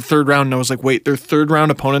made it to the third round, and I was like, wait, their third round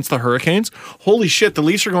opponents, the Hurricanes. Holy shit, the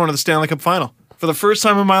Leafs are going to the Stanley Cup final for the first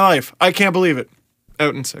time in my life. I can't believe it.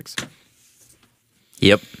 Out in 6.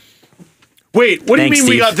 Yep. Wait, what Thanks, do you mean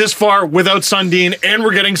we Steve. got this far without Sundin, and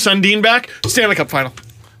we're getting Sundin back? Stanley Cup final.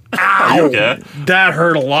 Are you okay? That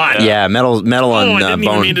hurt a lot. Yeah, metal on I didn't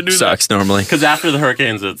even mean to bone do that. sucks normally. Because after the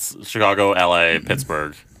Hurricanes, it's Chicago, LA,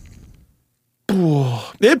 Pittsburgh.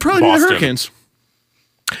 It'd probably be the Boston. Hurricanes.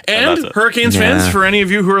 And that's And it. Hurricanes fans, Yeah. for any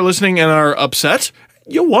of you who are listening and are upset,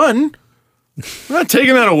 you won. I'm not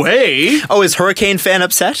taking that away. Oh, is Hurricane fan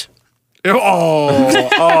upset?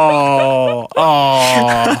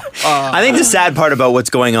 I think the sad part about what's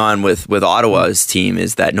going on with Ottawa's team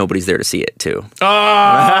is that nobody's there to see it too.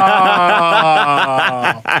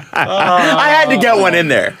 I had to get one in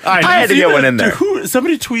there. I had to get one in there.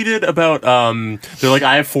 Somebody tweeted about, they're like,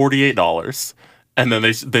 I have $48. And then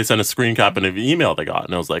they sent a screen cap and an email they got.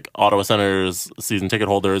 And it was like, Ottawa Senators season ticket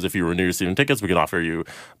holders, if you renew your season tickets, we can offer you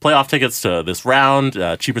playoff tickets to this round,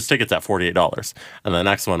 cheapest tickets at $48. And the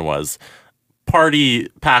next one was, party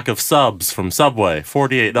pack of subs from Subway,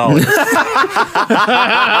 $48. He's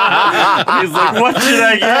like, what should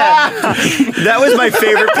I get? That was my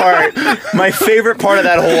favorite part. My favorite part of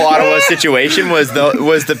that whole Ottawa situation was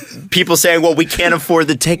the people saying, "Well, we can't afford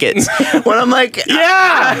the tickets." When I'm like,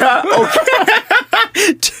 "Yeah,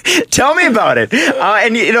 okay." Tell me about it.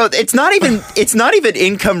 And you know, it's not even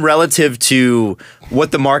income relative to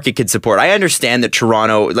what the market could support. I understand that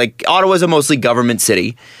Toronto, like Ottawa's a mostly government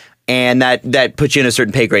city. And that puts you in a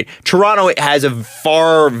certain pay grade. Toronto has a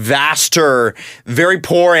far vaster, very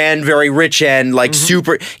poor and very rich and like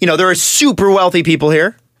super. You know, there are super wealthy people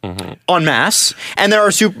here, en masse, and there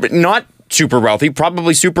are not super wealthy,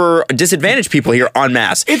 probably super disadvantaged people here en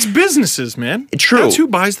masse. It's businesses, man. True. That's who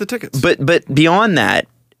buys the tickets. But beyond that,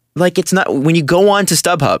 like it's not when you go on to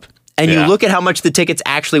StubHub. And you Yeah. look at how much the tickets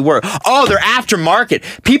actually were. Oh, they're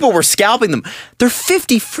aftermarket. People were scalping them. They're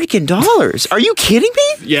 $50 freaking dollars. Are you kidding me?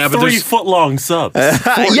 yeah, but 3 there's foot long subs.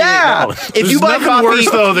 Yeah. $48. If you buy nothing coffee, worse,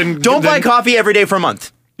 though, than- don't buy than- coffee every day for a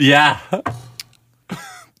month. Yeah.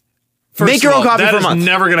 First Make your of own all, coffee that for a is month.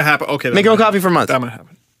 never gonna happen. Okay, Make your own coffee for a month. That might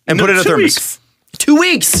happen. And put it in a 2 thermos. weeks. 2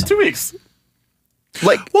 weeks. 2 weeks.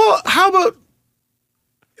 Like, Well, how about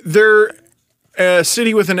they're a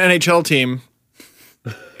city with an NHL team,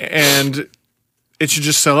 and it should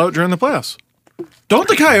just sell out during the playoffs. Don't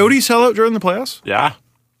the Coyotes sell out during the playoffs? Yeah.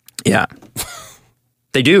 Yeah.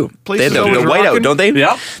 They do. They Places have the always whiteout, rocking. don't they?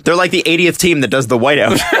 Yep. They're like the 80th team that does the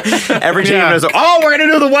whiteout. Every team Yeah. does, we're going to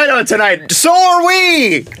do the whiteout tonight. So are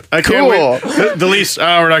we. I can't wait. The Leafs,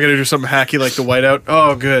 we're not going to do something hacky like the whiteout.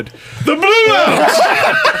 Oh, good. The Blue Outs!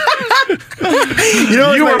 You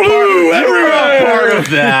know, You it's were my- blue everywhere! Part of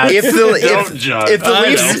that. If the- Don't if- judge. if the I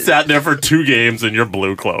Leafs- know. Sat there for 2 games in your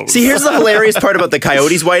blue clothes. See, here's the hilarious part about the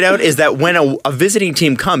Coyotes whiteout is that when a visiting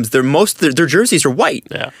team comes, their jerseys are white.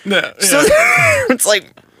 Yeah. Yeah, So it's like,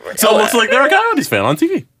 So it looks like they're a Coyotes fan on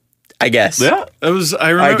TV. I guess. Yeah. it was. I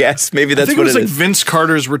remember. I guess. Maybe I that's think what it was it like is. Vince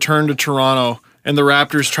Carter's return to Toronto, and the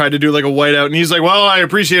Raptors tried to do like a whiteout, and he's like, "Well, I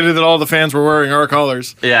appreciated that all the fans were wearing our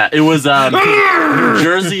colors." Yeah, it was New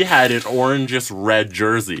Jersey had an orangish red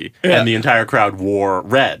jersey, and the entire crowd wore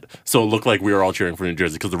red. So it looked like we were all cheering for New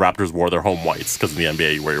Jersey because the Raptors wore their home whites, because in the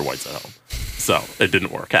NBA you wear your whites at home. So it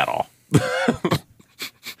didn't work at all.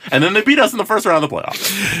 And then they beat us in the first round of the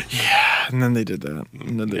playoffs. And then they did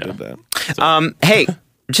that. Hey,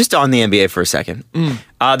 just on the NBA for a second.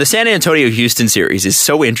 The San Antonio-Houston series is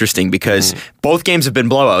so interesting because both games have been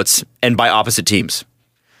blowouts and by opposite teams.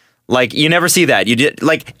 Like, you never see that. You did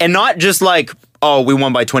like, and not just like, oh, we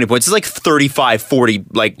won by 20 points. It's like 35, 40,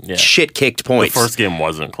 like shit-kicked points. The first game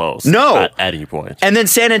wasn't close. No. At any point. And then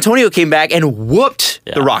San Antonio came back and whooped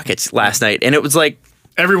the Rockets last night. And it was like,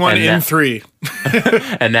 Everyone And in that- 3.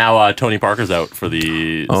 And now Tony Parker's out for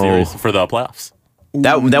the series, for the playoffs.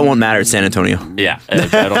 that won't matter at San Antonio. Yeah. I don't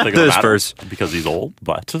think The it'll matter Spurs. because he's old,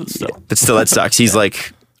 but still. But still, that sucks. He's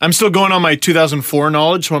like, I'm still going on my 2004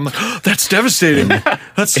 knowledge, so I'm like, oh, that's devastating.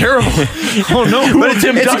 That's terrible. Oh no! What did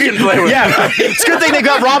Tim Duncan play with? yeah, it's a good thing they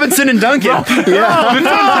got Robinson and Duncan. Oh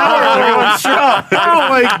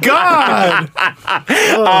my god!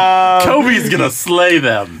 Kobe's going to slay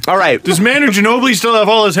them. All right. Does Manu Ginobili still have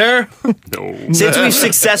all his hair? No. Since we've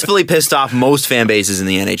successfully pissed off most fan bases in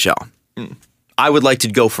the NHL, I would like to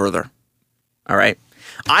go further. All right.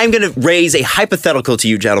 I'm going to raise a hypothetical to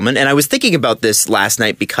you, gentlemen, and I was thinking about this last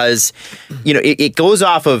night because, you know, it goes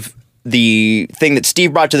off of the thing that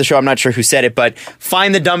Steve brought to the show. I'm not sure who said it, but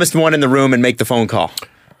find the dumbest one in the room and make the phone call.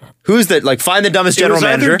 Who's the, like, find the dumbest general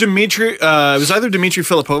manager? It was either Dmitry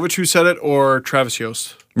Filipovich who said it or Travis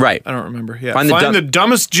Yost. Right. I don't remember. Yeah. Find the the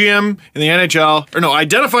dumbest GM in the NHL. Or no,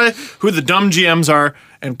 identify who the dumb GMs are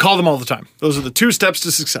and call them all the time. Those are the 2 steps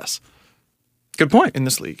to success Good point. in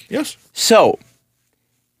this league. Yes. So,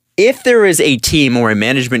 if there is a team or a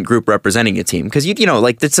management group representing a team, because you know,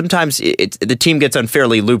 like that sometimes the team gets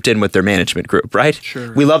unfairly looped in with their management group, right?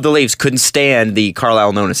 Sure. We love the Leafs, couldn't stand the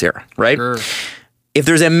Carlisle Nonis era, right? Sure. If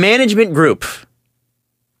there's a management group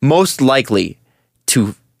most likely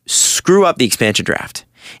to screw up the expansion draft,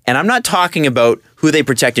 and I'm not talking about who they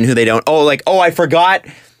protect and who they don't. I forgot.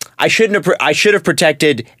 I should have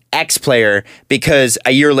protected X player because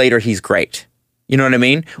a year later he's great. You know what I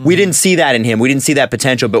mean? Mm-hmm. We didn't see that in him. We didn't see that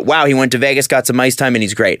potential. But wow, he went to Vegas, got some ice time, and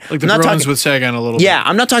he's great. Like the Bruins with Sagan a little bit. Yeah,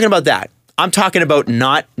 I'm not talking about that. I'm talking about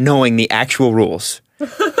not knowing the actual rules,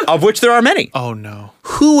 of which there are many. Oh no.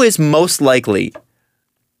 Who is most likely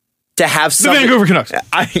to have The something? Vancouver Canucks.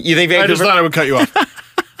 You think Vancouver? I just thought I would cut you off.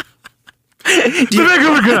 The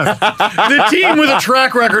Vancouver Canucks. The team with a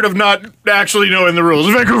track record of not actually knowing the rules.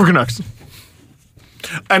 The Vancouver Canucks.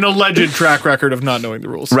 An alleged track record of not knowing the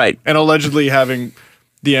rules. Right. And allegedly having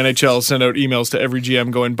the NHL send out emails to every GM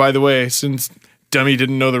going, by the way, since dummy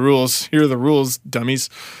didn't know the rules, here are the rules, dummies.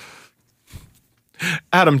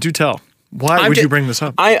 Adam, do tell. Why would you bring this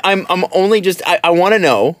up? I'm only just I want to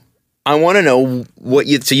know. I want to know what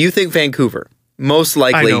you. So you think Vancouver most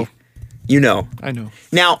likely? I know. You know. I know.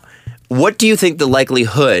 Now, what do you think the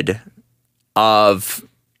likelihood of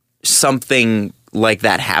something like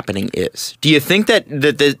that happening is? Do you think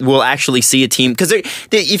that we'll actually see a team? Because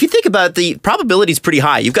if you think about it, the probability is pretty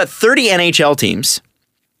high. You've got 30 NHL teams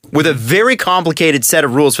with a very complicated set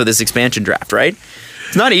of rules for this expansion draft, right?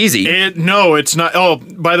 It's not easy. No, it's not. Oh,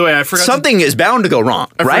 by the way, I forgot. Something is bound to go wrong,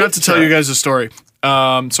 I right? forgot to tell you guys a story.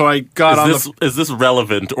 So I got Is this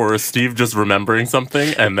relevant, or is Steve just remembering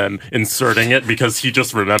something and then inserting it because he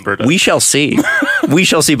just remembered it? We shall see. We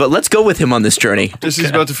shall see. But let's go with him on this journey. This is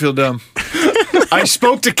about to feel dumb. I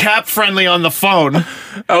spoke to Cap Friendly on the phone.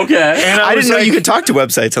 Okay. And I was didn't know like- you could talk to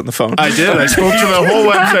websites on the phone. I did. I spoke to the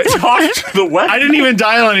whole website. Talk to the web. I didn't even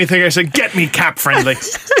dial anything. I said, "Get me Cap Friendly."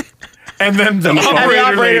 And then the And the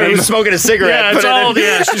operator lady was smoking a cigarette. Yeah, put it's it all. in.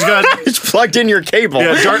 Yeah, she's got. It's plugged in your cable.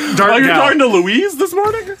 Yeah, Oh, dart you're gal. talking to Louise this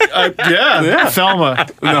morning? Yeah, Thelma.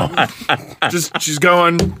 No. She's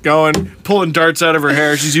going, pulling darts out of her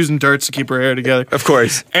hair. She's using darts to keep her hair together. Of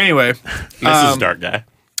course. Anyway, Mrs. Dark Guy.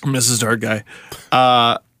 Mrs. Dart guy.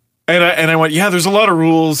 And I went, yeah, there's a lot of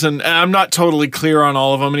rules, and I'm not totally clear on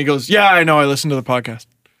all of them. And he goes, yeah, I know. I listened to the podcast.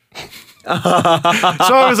 So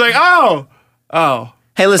I was like, oh.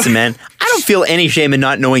 Hey, listen, man. I don't feel any shame in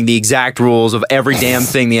not knowing the exact rules of every damn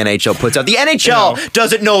thing the NHL puts out. The NHL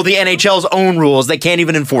doesn't know the NHL's own rules. They can't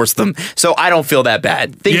even enforce them. So I don't feel that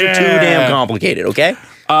bad. Things are too damn complicated, okay?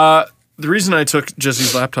 The reason I took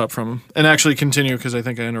Jesse's laptop from him, and actually continue because I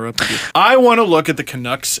think I interrupted you. I want to look at the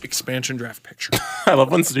Canucks expansion draft picture. I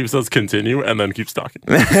love when Steve says continue and then keeps talking.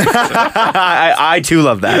 I too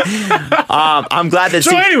love that. I'm glad that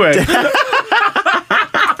So Steve... anyway.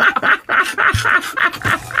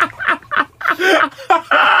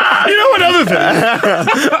 You know, another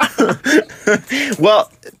thing.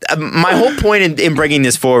 Well, my whole point in bringing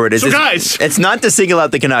this forward is guys. It's not to single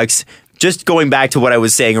out the Canucks. Just going back to what I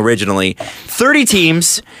was saying originally, 30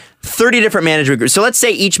 teams, 30 different management groups. So let's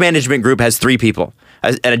say each management group has 3 people,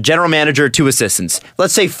 and a general manager, 2 assistants.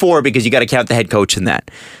 Let's say 4 because you got to count the head coach in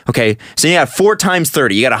that. Okay, so you got 4 times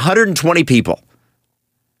 30. You got 120 people,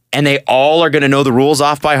 and they all are going to know the rules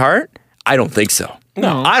off by heart? I don't think so.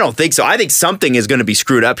 No. I don't think so. I think something is going to be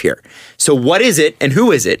screwed up here. So what is it and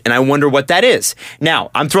who is it? And I wonder what that is. Now,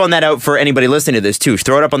 I'm throwing that out for anybody listening to this too.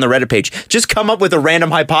 Throw it up on the Reddit page. Just come up with a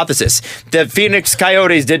random hypothesis. The Phoenix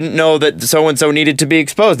Coyotes didn't know that so-and-so needed to be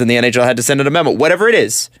exposed and the NHL had to send it a memo. Whatever it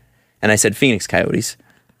is. And I said Phoenix Coyotes.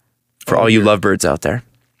 For all you lovebirds out there.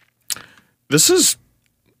 This is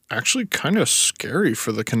actually kind of scary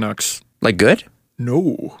for the Canucks. Like good?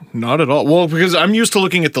 No, not at all. Well, because I'm used to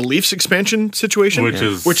looking at the Leafs expansion situation. Which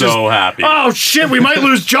is so happy. Oh, shit, we might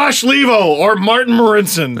lose Josh Levo or Martin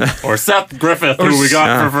Marincin. Or Seth Griffith, who we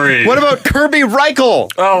got for free. What about Kirby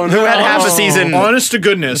Reichel? Oh, no. Who had half a season. Honest to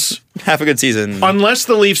goodness. Half a good season. Unless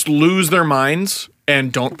the Leafs lose their minds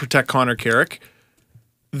and don't protect Connor Carrick,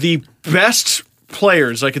 the best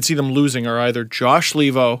players I could see them losing are either Josh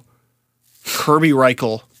Levo, Kirby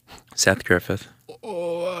Reichel, Seth Griffith.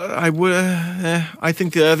 I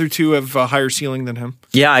think the other two have a higher ceiling than him.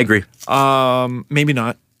 Yeah, I agree. Maybe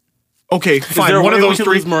not. Okay, Is fine. there a One way of we those could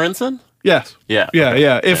 3. lose Marincin? Yes. Yeah. Yeah, okay.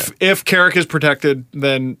 yeah. If Carrick is protected,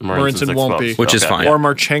 then Marinc's Marincin won't be. exposed. Which is Okay. fine. Or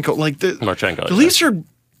Marchenko. Marchenko, The Leafs are.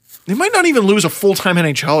 They might not even lose a full-time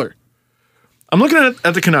NHLer. I'm looking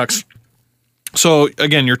at the Canucks. So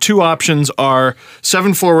again, your 2 options are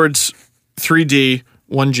 7 forwards, 3D,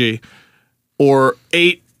 1G, or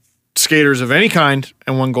 8 skaters of any kind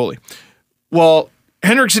and 1 goalie. Well,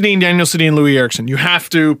 Henrik Sedin, Daniel Sedin, Louis Eriksson, you have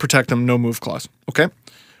to protect them, no move clause. Okay.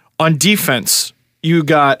 On defense, you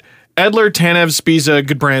got Edler, Tanev, Spiza,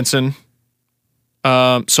 Goodbranson.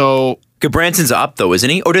 So Goodbranson's up though, isn't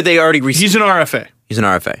he? Or did they already receive? he's an RFA. He's an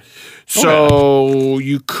RFA. So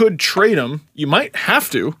you could trade him. You might have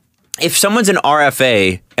to. If someone's an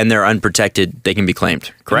RFA and they're unprotected, they can be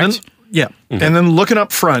claimed, correct? And then, yeah. And then looking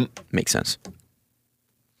up front, Makes sense.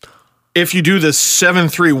 if you do this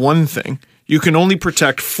 7-3-1 thing, you can only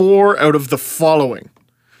protect 4 out of the following.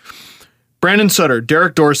 Brandon Sutter,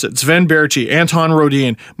 Derek Dorsett, Sven Berchi, Anton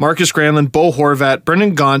Rodin, Marcus Granlund, Bo Horvat,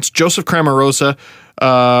 Brendan Gauntz, Joseph Cramarosa,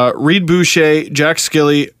 Reed Boucher, Jack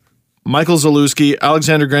Skilly, Michael Zalewski,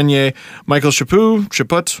 Alexander Grenier, Michael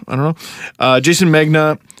Chaput, I don't know, Jason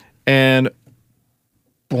Megna, and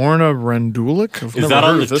Borna Randulik. Is that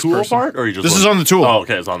on the tool part? Or you just This is on the tool. Oh,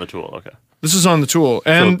 okay. It's on the tool. Okay. This is on the tool.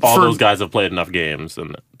 And So all for, those guys have played enough games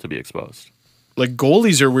and to be exposed. like,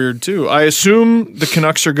 goalies are weird too. I assume the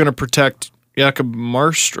Canucks are going to protect Jakob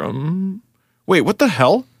Markstrom. Wait, what the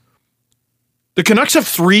hell? The Canucks have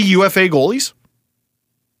 3 UFA goalies?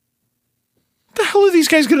 What the hell are these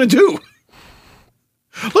guys going to do?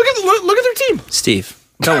 Look at their team. Steve,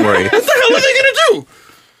 don't worry. What the hell are they going to do?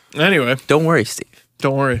 Anyway, Don't worry, Steve.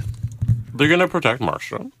 don't worry. They're going to protect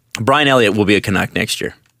Markstrom. Brian Elliott will be a Canuck next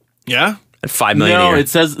year Yeah? at $5 million a No, year. it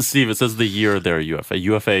says, Steve, it says the year they're UFA.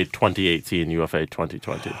 UFA 2018, UFA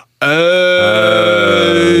 2020.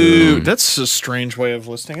 Oh, that's a strange way of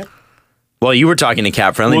listing it. Well, you were talking to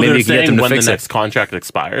Cap Friendly. Well, Maybe they're you can get saying them to when the fix next it. contract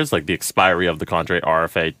expires, like the expiry of the contract,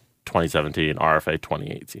 RFA 2017, RFA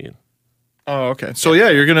 2018. Oh, okay. So, yeah,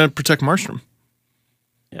 you're going to protect Markstrom.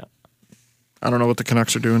 Yeah. I don't know what the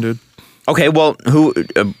Canucks are doing, dude. Okay, well, who?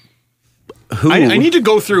 I need to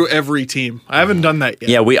go through every team. I haven't done that yet.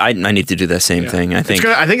 Yeah, I need to do the same thing. I think.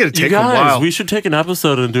 I think it'd take You a guys, while. we should take an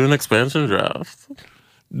episode and do an expansion draft.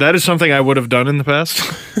 That is something I would have done in the past,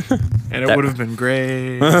 and it would have been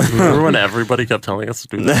great. Remember when everybody kept telling us to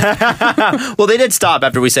do that? Well, they did stop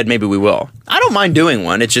after we said maybe we will. I don't mind doing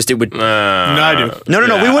one. It's just it would. No, I do. No, we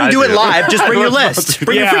Yeah, wouldn't I do it do. live. Just bring your list.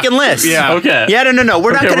 Bring your Yeah. freaking list. Yeah. Okay. Yeah, no.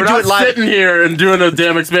 We're not Okay, going to we're do it live. sitting here and doing a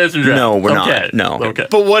damn expansion draft. No, we're not. Okay. No. Okay.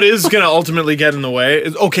 But what is going to ultimately get in the way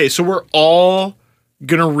is, okay, so we're all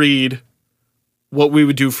going to read what we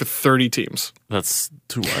would do for 30 teams. That's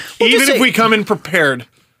too much. Even just if say- we come in prepared,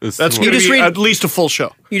 It's that's too going much. to just be read- at least a full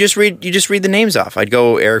show. You just read the names off. I'd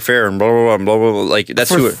go Eric Fair and blah blah blah and blah blah blah. Like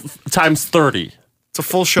that's For who it times 30. It's a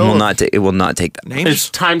full show. will of not it will not take that. names. It's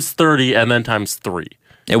times 30 and then times 3.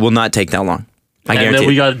 It will not take that long. I And guarantee. then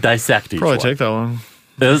we it. got to dissect each Probably one. take that long.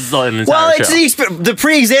 This is an entire Well, show. it's the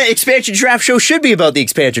pre-expansion draft show should be about the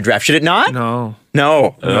expansion draft, should it not? No.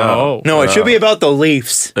 No. No. It should be about the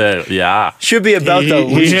Leafs. Yeah. Should be about the He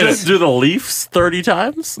We Leafs. should hit just do the Leafs 30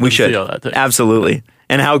 times. We and should. See how that takes. Absolutely.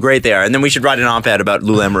 And how great they are. And then we should write an op-ed about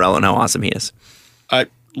Lou Lamoriello and how awesome he is. I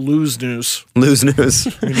lose news. Lose news.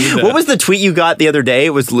 What was the tweet you got the other day? It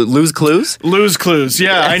was lose clues? Lose clues.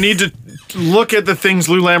 Yeah, I need to look at the things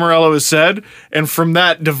Lou Lamoriello has said, and from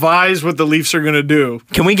that devise what the Leafs are going to do.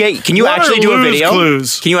 Can you What actually are do a Blues video?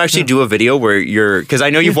 Clues? Can you actually do a video where you're, because I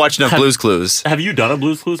know you've watched enough Blues Clues. Have you done a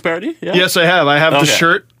Blues Clues parody? Yeah. Yes, I have. I have the Okay.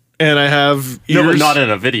 shirt, and I have ears. No, but not in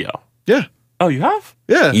a video. Yeah. Oh, you have?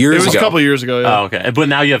 Yeah. Years it was ago. a couple years ago. Yeah. Oh, okay. But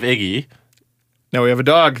now you have Iggy. Now we have a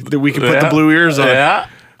dog that we can put Yeah. the blue ears on, Yeah.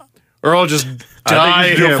 or I'll just I dye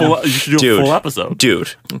think you should do a him. full, you should do Dude. a full episode.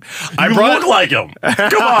 Dude. I You brought. look like him.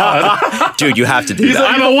 Come on. Dude, you have to do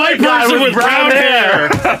that. I'm a white guy person with with brown hair.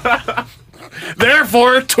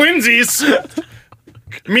 Therefore, twinsies.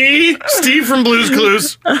 Me, Steve from Blues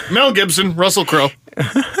Clues, Mel Gibson, Russell Crowe,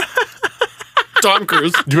 Tom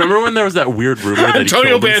Cruise, Do you remember when there was that weird rumor that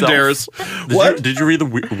Antonio he killed Banderas. himself? Did you read the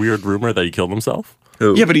weird rumor that he killed himself?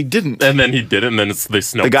 Yeah, but he didn't. And then he did it, and then they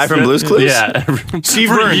Snopes The guy from it. Blues Clues? Yeah. Steve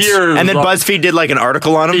For Burns. years. And then BuzzFeed did like an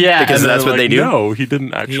article on him? Yeah, Because and that's they're what they like, do? No, he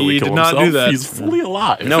didn't actually He kill did not himself. do that. He's fully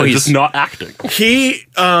alive. No, and he's- just not acting. He,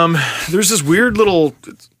 there's this weird little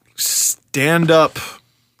stand-up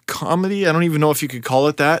comedy. I don't even know if you could call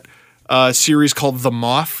it that. Series called The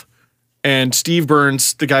Moth, and Steve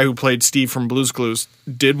Burns, the guy who played Steve from Blues Clues,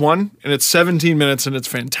 did one, and it's 17 minutes, and it's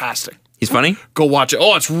fantastic. He's funny? Go watch it.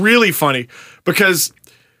 Oh, it's really funny because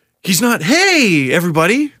he's not. Hey,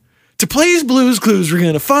 everybody! To play his Blues Clues, we're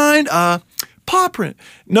gonna find a paw print.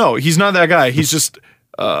 No, he's not that guy. He's just.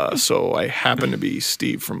 So I happen to be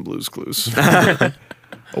Steve from Blues Clues. A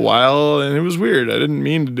while, and it was weird. I didn't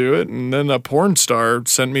mean to do it, and then a porn star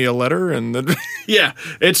sent me a letter, and then you gotta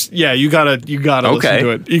listen to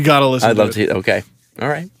it. You gotta listen. I'd love to it. to. Okay. All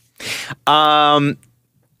right.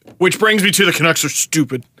 Which brings me to the Canucks are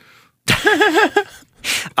stupid.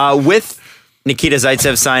 With Nikita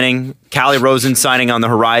Zaitsev signing, Calle Rosen signing on the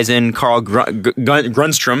horizon, Carl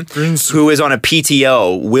Grundstrom, who is on a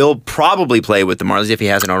PTO, will probably play with the Marlies if he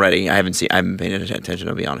hasn't already. I haven't paid attention,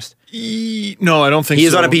 to be honest. No, I don't think He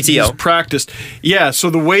is so. on a PTO. He's practiced. Yeah, so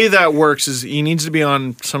the way that works is he needs to be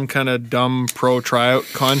on some kind of dumb pro tryout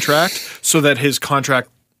contract so that his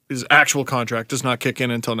actual contract does not kick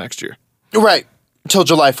in until next year. Right. Until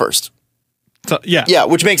July 1st. So, yeah. Yeah,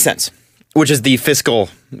 which makes sense. Which is the fiscal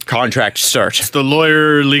contract start. The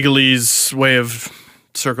lawyer legalese way of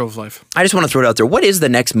circle of life. I just want to throw it out there. What is the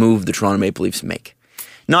next move the Toronto Maple Leafs make?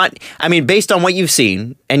 Based on what you've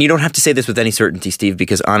seen, and you don't have to say this with any certainty, Steve,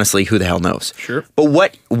 because honestly, who the hell knows? Sure. But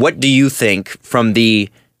what do you think from the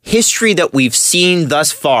history that we've seen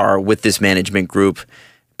thus far with this management group,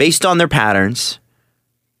 based on their patterns,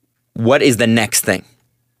 what is the next thing?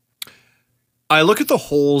 I look at the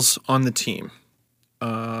holes on the team,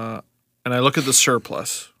 and I look at the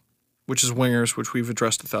surplus, which is wingers, which we've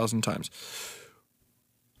addressed 1,000 times.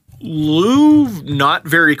 Lou, not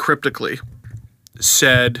very cryptically,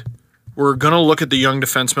 said, we're going to look at the young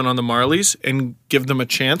defensemen on the Marlies and give them a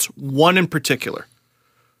chance. One in particular.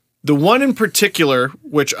 The one in particular,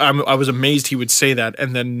 which I was amazed he would say that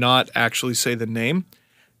and then not actually say the name,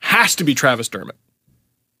 has to be Travis Dermott.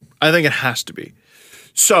 I think it has to be.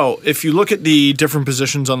 So if you look at the different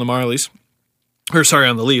positions on the Marlies,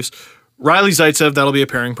 on the Leafs, Riley Zaitsev, that'll be a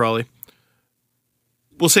pairing probably.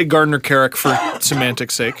 We'll say Gardner Carrick for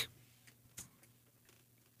semantics' sake.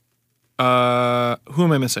 Who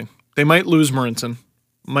am I missing? They might lose Marinson.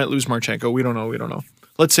 Might lose Marchenko. We don't know.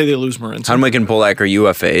 Let's say they lose Marinson. Hunwick and Polak are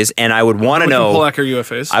UFAs, and I would want to know. Polak are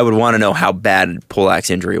UFAs. I would want to know how bad Polak's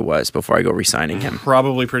injury was before I go re-signing him.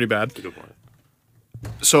 Probably pretty bad.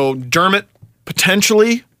 So Dermott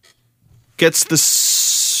potentially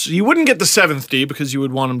gets you wouldn't get the 7th D because you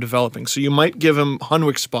would want him developing. So you might give him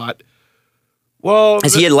Hunwick's spot Well,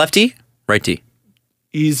 Is he a lefty? Righty.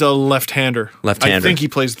 he's a left-hander. Left-hander. I think he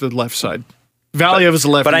plays the left side. Valiev is a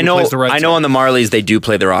lefty. But I know, plays the right side. on the Marlies they do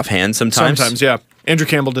play their offhand sometimes. Sometimes, yeah. Andrew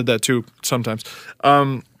Campbell did that too. Sometimes.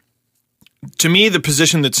 To me, the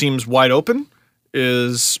position that seems wide open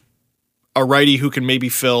is a righty who can maybe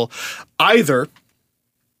fill either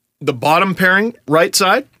the bottom pairing right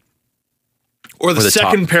side or the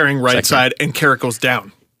second top pairing right second. side, and Carrick goes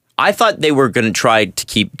down. I thought they were going to try to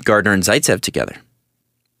keep Gardner and Zaitsev together.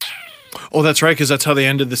 Oh, that's right, because that's how they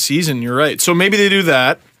ended the season. You're right. So maybe they do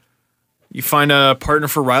that. You find a partner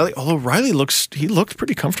for Riley. Although Riley looked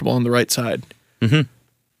pretty comfortable on the right side. Mm-hmm.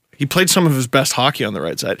 He played some of his best hockey on the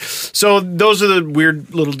right side. So those are the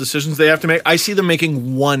weird little decisions they have to make. I see them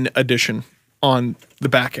making one addition on the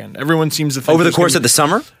back end. Everyone seems to think Over the course of the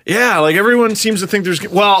summer? Yeah, like everyone seems to think there's...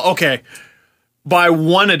 Well, okay. By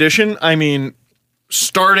one addition, I mean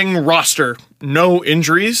starting roster, no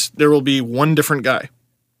injuries, there will be one different guy.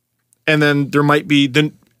 And then there might be...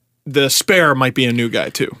 The spare might be a new guy,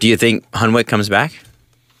 too. Do you think Hunwick comes back?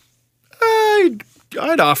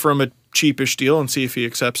 I'd offer him a cheapish deal and see if he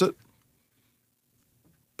accepts it.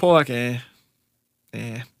 Polak,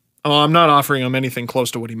 Oh, I'm not offering him anything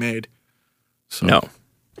close to what he made. So. No.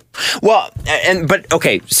 Well, but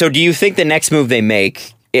okay, so do you think the next move they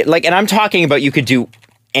make, and I'm talking about you could do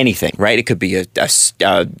anything, right? It could be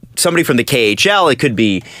somebody from the KHL. It could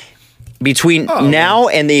be between now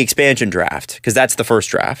and the expansion draft, because that's the first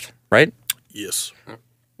draft, right? Yes.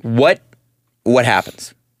 What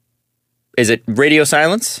happens? Is it radio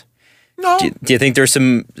silence? No. Do you think there's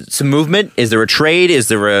some movement? Is there a trade? Is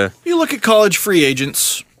there a... You look at college free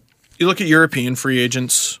agents. You look at European free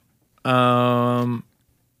agents. You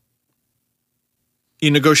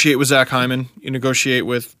negotiate with Zach Hyman. You negotiate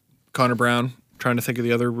with Connor Brown. I'm trying to think of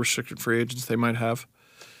the other restricted free agents they might have.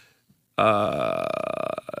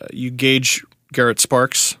 You gauge Garrett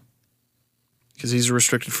Sparks because he's a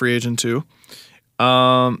restricted free agent too.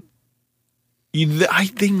 They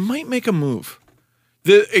might make a move.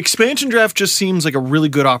 The expansion draft just seems like a really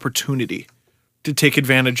good opportunity to take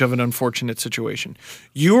advantage of an unfortunate situation.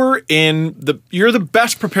 You're the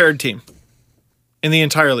best prepared team in the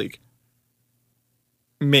entire league.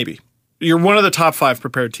 Maybe. You're one of the top 5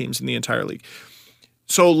 prepared teams in the entire league.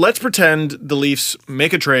 So let's pretend the Leafs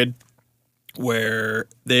make a trade where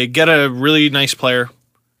they get a really nice player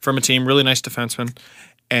from a team, really nice defenseman,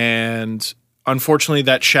 and unfortunately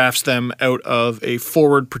that shafts them out of a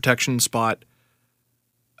forward protection spot.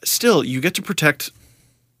 Still, you get to protect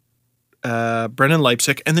Brennan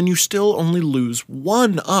Leipsic, and then you still only lose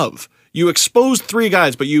one of. You expose 3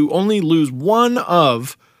 guys, but you only lose one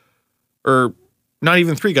of, or not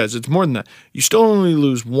even 3 guys, it's more than that. You still only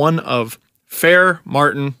lose one of Fair,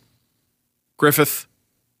 Martin, Griffith,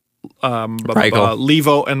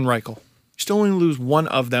 Levo, and Reichel. You still only lose one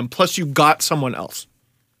of them, plus you got someone else.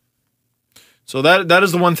 So that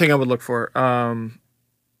is the one thing I would look for.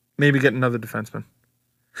 Maybe get another defenseman.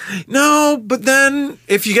 No, but then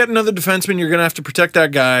if you get another defenseman, you're going to have to protect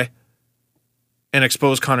that guy and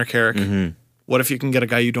expose Connor Carrick. Mm-hmm. What if you can get a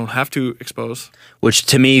guy you don't have to expose? Which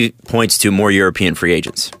to me points to more European free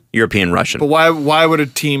agents, European Russian. But why would a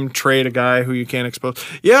team trade a guy who you can't expose?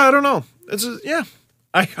 Yeah, I don't know.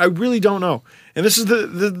 I really don't know. And this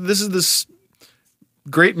is this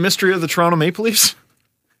great mystery of the Toronto Maple Leafs.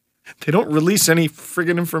 They don't release any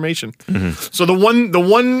friggin' information. Mm-hmm. So the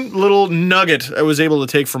one little nugget I was able to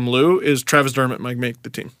take from Lou is Travis Dermott might make the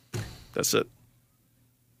team. That's it.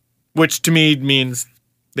 Which to me means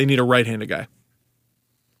they need a right-handed guy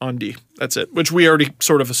on D. That's it. Which we already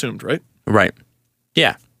sort of assumed, right? Right.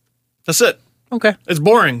 Yeah. That's it. Okay. It's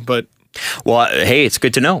boring, but... Well, hey, it's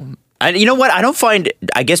good to know. And you know what? I don't find,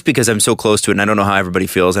 I guess because I'm so close to it and I don't know how everybody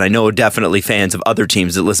feels, and I know definitely fans of other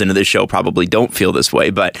teams that listen to this show probably don't feel this way,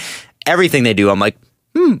 but everything they do, I'm like,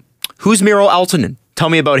 who's Miro Aaltonen? Tell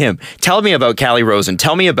me about him. Tell me about Callie Rosen.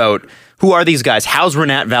 Tell me about who are these guys? How's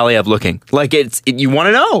Renat Valiev looking? Like, you want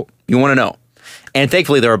to know. You want to know. And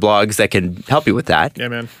thankfully, there are blogs that can help you with that. Yeah,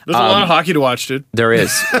 man. There's a lot of hockey to watch, dude. There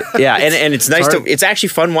is. Yeah, and it's nice it's actually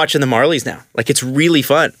fun watching the Marlies now. Like, it's really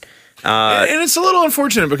fun. And it's a little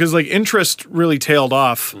unfortunate because like interest really tailed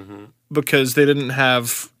off because they didn't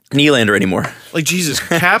have Nylander anymore. Like Jesus,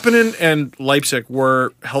 Kapanen and Leipzig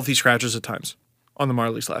were healthy scratches at times on the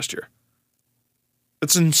Marlies last year.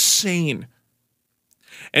 It's insane.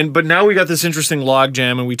 But now we got this interesting log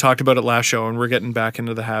jam, and we talked about it last show, and we're getting back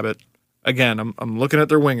into the habit. Again, I'm looking at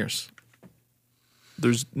their wingers.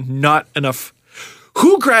 There's not enough.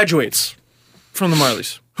 Who graduates from the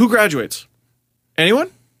Marlies? Who graduates? Anyone?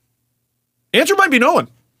 Answer might be no one.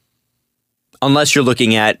 Unless you're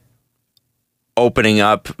looking at opening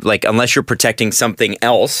up, like, unless you're protecting something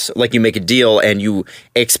else, like you make a deal and you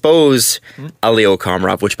expose a Leo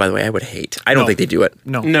Komarov, which, by the way, I would hate. I don't think they do it.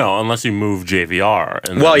 No, unless you move JVR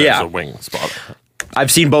and Well, then yeah. there's a wing spot.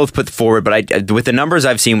 I've seen both put forward, but with the numbers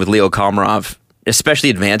I've seen with Leo Komarov, especially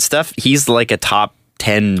advanced stuff, he's like a top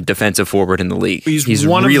 10 defensive forward in the league. He's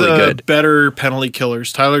one really of the good. better penalty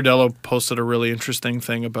killers. Tyler Dello posted a really interesting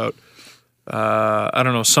thing about, I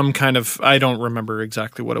don't know, some kind of, I don't remember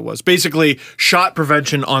exactly what it was. Basically, shot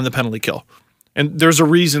prevention on the penalty kill. And there's a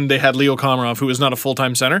reason they had Leo Komarov, who is not a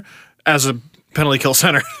full-time center, as a penalty kill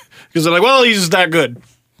center. Because they're like, well, he's that good.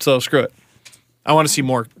 So screw it. I want to see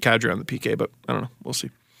more Kadri on the PK, but I don't know. We'll see.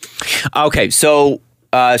 Okay, so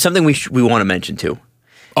something we want to mention too.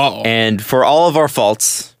 Uh-oh. And for all of our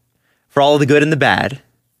faults, for all of the good and the bad,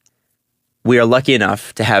 we are lucky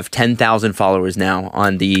enough to have 10,000 followers now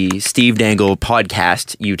on the Steve Dangle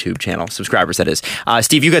podcast YouTube channel. Subscribers, that is.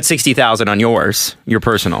 Steve, you got 60,000 on yours, your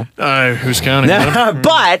personal. Who's counting?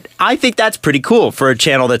 But I think that's pretty cool for a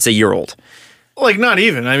channel that's a year old. Like, not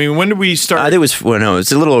even. I mean, when did we start? I think it was, well, no,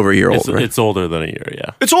 it's a little over a year old, right? It's older than a year,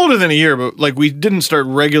 yeah. It's older than a year, but like we didn't start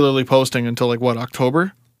regularly posting until like what,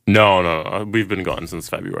 October? No. We've been gone since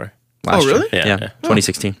February. Last year. really? Yeah, Yeah.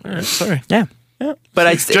 2016. All right, sorry. Yeah.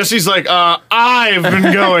 But Jesse's like, I've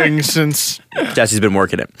been going since. Jesse's been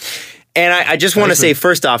working it. And I just want to say,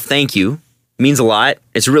 first off, thank you. Means a lot.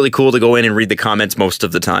 It's really cool to go in and read the comments most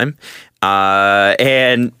of the time.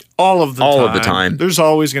 And All of the time. There's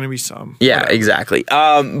always going to be some. yeah, Whatever. exactly.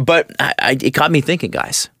 But it got me thinking,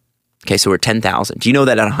 guys. Okay, so we're 10,000. Do you know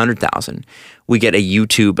that at 100,000, we get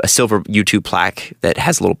a silver YouTube plaque that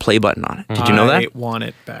has a little play button on it? Did you know I that? want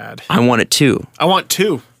it bad. I want it too. I want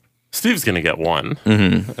two. Steve's going to get one.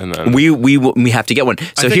 Mm-hmm. And then We have to get one.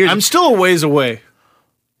 So I'm still a ways away.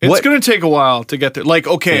 It's What- going to take a while to get there. Like,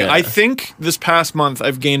 okay, Yeah. I think this past month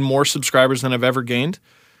I've gained more subscribers than I've ever gained.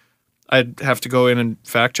 I'd have to go in and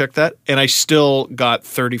fact check that. And I still got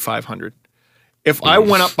 3,500. If I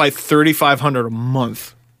went up by 3,500 a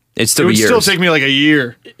month, it's it still would years. still take me like a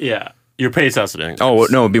year. yeah, your pace has to increase. Oh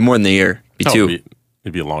no, it'd be more than a year. It'd be No, two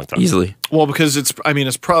it'd be a long time. easily. Well, because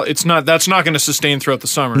it's not, that's not going to sustain throughout the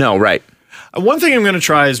summer. No, right. One thing I'm going to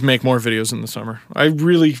try is make more videos in the summer. I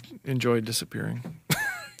really enjoy disappearing.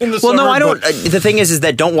 In the Well, no, summer, I don't. but- The thing is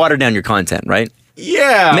that don't water down your content, right?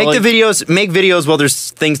 yeah. Make like, the videos. Make videos while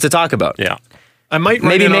there's things to talk about. Yeah. I might write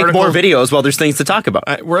Maybe an make article. more videos while there's things to talk about.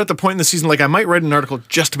 We're at the point in the season, like I might write an article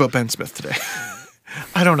just about Ben Smith today.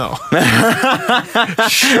 I don't know.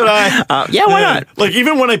 Should I? Yeah, why not? Like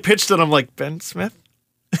even when I pitched it, I'm like, Ben Smith?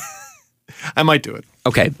 I might do it.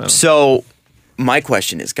 Okay, so my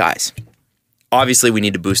question is, guys, obviously we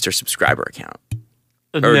need to boost our subscriber account.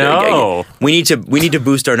 No. We need to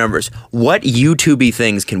boost our numbers. What YouTubey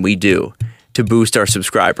things can we do to boost our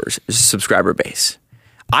subscriber base?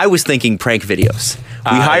 I was thinking prank videos.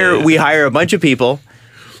 We hire a bunch of people.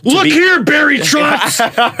 Look here, Barry Trotz!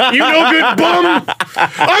 You no good bum!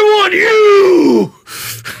 I want you!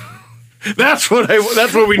 That's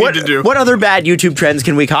what we need to do. What other bad YouTube trends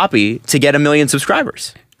can we copy to get 1 million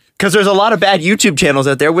subscribers? Because there's a lot of bad YouTube channels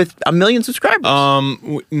out there with 1 million subscribers.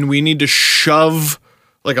 We need to shove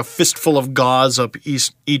like a fistful of gauze up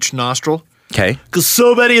each nostril. Okay. Because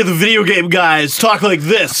so many of the video game guys talk like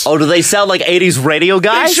this. Oh, do they sound like 80s radio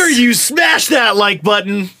guys? Make sure you smash that like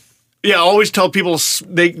button. Yeah, always tell people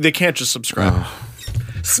they can't just subscribe.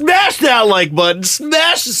 Smash that like button.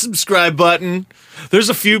 Smash the subscribe button. There's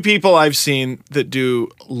a few people I've seen that do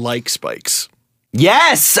like spikes.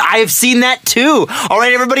 Yes, I've seen that too. All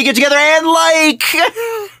right, everybody get together and like.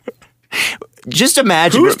 Just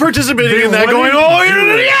imagine. Who's participating in that going, oh,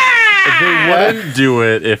 yeah! They wouldn't do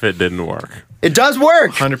it if it didn't work. It does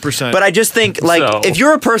work. 100%. But I just think, like, So- if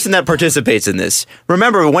you're a person that participates in this,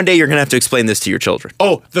 remember, one day you're going to have to explain this to your children.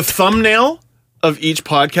 Oh, the thumbnail of each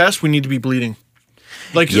podcast, we need to be bleeding.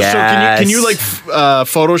 Like, so can you like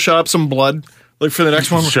Photoshop some blood like for the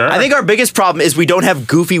next one? Sure. I think our biggest problem is we don't have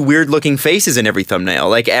goofy, weird-looking faces in every thumbnail.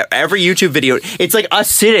 Like, every YouTube video, it's like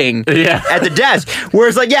us sitting Yeah. at the desk.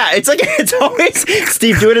 Whereas, like, yeah, it's always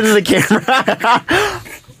Steve, do it into the camera.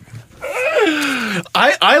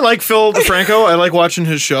 I like Phil DeFranco. I like watching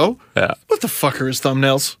his show. Yeah. What the fuck are his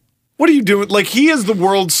thumbnails? What are you doing? Like, he is the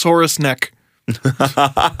world's sorest neck.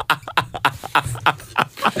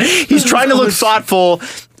 He's trying to look thoughtful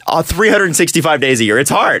 365 days a year. It's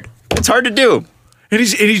hard. It's hard to do. And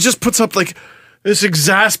he just puts up like this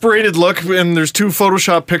exasperated look, and there's 2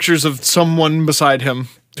 Photoshop pictures of someone beside him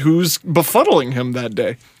who's befuddling him that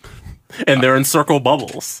day. And they're in circle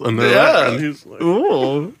bubbles. And they're Yeah. and he's like,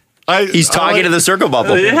 Ooh. He's talking to the circle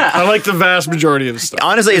bubble. I like the vast majority of the stuff.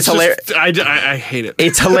 Honestly, it's hilarious. I hate it.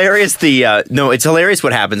 It's hilarious. It's hilarious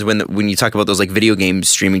what happens when you talk about those like video game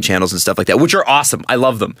streaming channels and stuff like that, which are awesome. I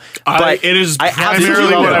love them. But it is primarily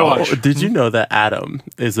absolutely what I love watch. Did you know that Adam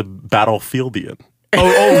is a Battlefieldian?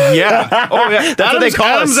 Oh yeah. Oh yeah. That's what they call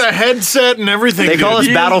Adam's us. a headset and everything. They call us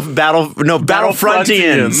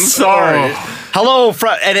Battlefrontians. Sorry. Hello,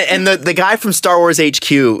 and the guy from Star Wars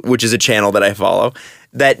HQ, which is a channel that I follow,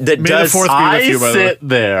 that the does. fourth be with I you, by the way. sit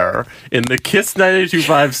there in the Kiss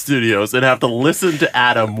 92.5 studios and have to listen to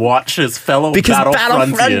Adam watch his fellow Because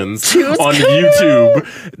Battlefrontians Battlefront on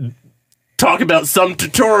YouTube talk about some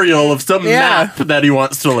tutorial of some map that he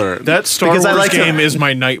wants to learn. That Star Because I Wars like to- game is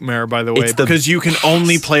my nightmare, by the way, It's the because you can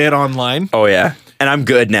only play it online. Oh yeah, and I'm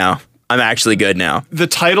good now. I'm actually good now. The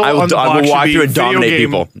title I will- on the I will box walk should be through and video dominate game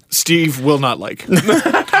people. Steve will not like.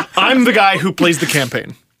 I'm the guy who plays the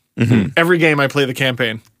campaign. Every game I play the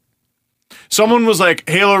campaign. Someone was like,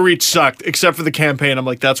 Halo Reach sucked, except for the campaign. I'm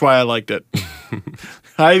like, that's why I liked it.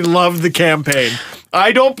 I love the campaign.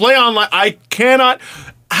 I don't play online. I cannot.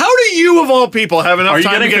 How do you, of all people, have enough Are you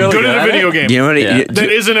time to getting get fairly good at a good at video it? game You know what? Yeah. that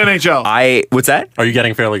isn't NHL? What's that? Are you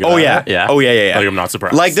getting fairly good Oh at yeah, it? Yeah. Oh yeah. Like, I'm not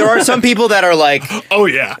surprised. Like there are some people that are like, Oh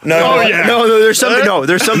yeah. no, yeah. no. There's some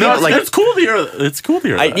people like it's cool to hear. It's cool to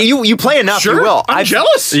hear. that. you play enough. Sure. You will. I'm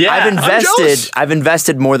jealous. Yeah. I've I'm invested. I've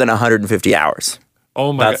invested more than 150 hours.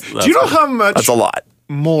 Oh my That's- god. Do you know that's how much That's a lot.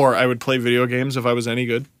 more I would play video games if I was any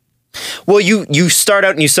good? Well, you start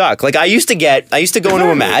out and you suck. Like I used to go into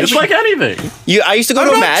a match. It's like anything. I used to go I'm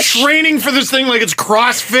to a not match. training for this thing like it's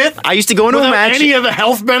CrossFit. I used to go into a without match any of the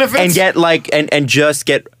health benefits. and get like and just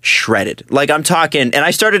get shredded. Like I'm talking, and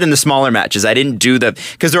I started in the smaller matches. I didn't do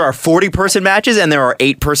because there are 40-person matches and there are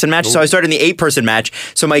 8-person matches. So I started in the 8-person match.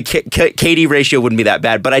 So my KD ratio wouldn't be that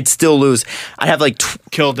bad, but I'd still lose. I'd have like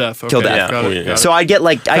kill death. Okay. Kill death. Got it, Yeah. got it. so I'd get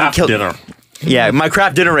like I'd Half kill dinner. Yeah, my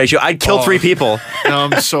craft dinner ratio. I'd kill 3 people. Now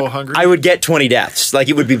I'm so hungry. I would get 20 deaths. Like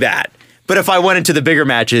it would be bad. But if I went into the bigger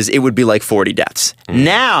matches, it would be like 40 deaths.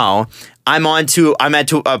 Now I'm at to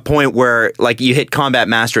a point where like you hit combat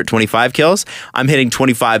master at 25 kills. I'm hitting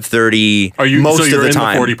 25, 30 Are you? most so you're of the in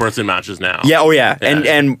time. the 40-person matches now. Yeah, oh yeah. Yeah.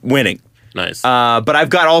 And winning. Nice. But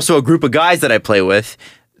I've got also a group of guys that I play with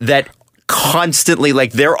that constantly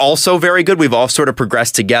like they're also very good. We've all sort of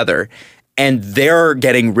progressed together. And they're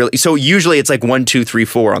getting really so. Usually it's like 1, 2, 3,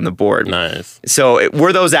 4 on the board. Nice. So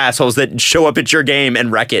we're those assholes that show up at your game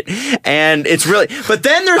and wreck it, and it's really. But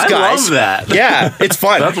then there's I guys. love that. Yeah, it's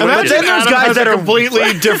fun. That's But wicked. then there's Adam guys has that a are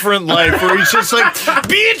completely different life where he's just like,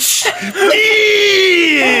 bitch,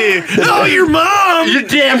 oh your mom. You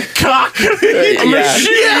damn cock! I'm gonna Yeah. shoot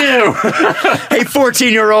you. Hey,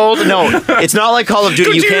 14-year-old. No, it's not like Call of Duty.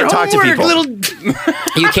 Go You do your can't talk to homework, people. little-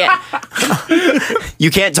 You can't.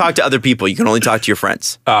 You can't talk to other people. You can only talk to your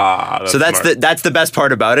friends. So that's the best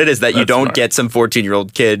part about it is that you That's don't smart. get some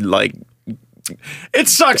 14-year-old kid like It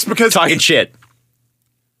sucks because talking shit.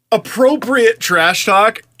 appropriate trash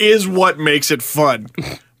talk is what makes it fun.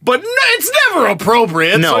 But it's never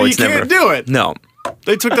appropriate, No, so you it's never. can't do it. No.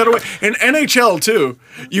 They took that away. In NHL, too,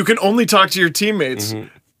 you can only talk to your teammates. Mm-hmm.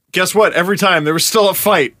 Guess what? Every time there was still a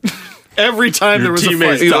fight. Every time there was a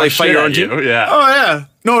Teammates fight. You talk like fight shit your at own team? you. Yeah. Oh, yeah.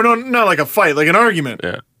 No, not like a fight, like an argument.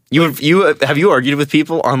 Yeah. Have you argued with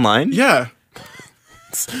people online? Yeah.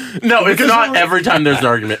 No, it's Because not like- every time there's an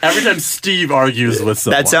argument. Every time Steve argues with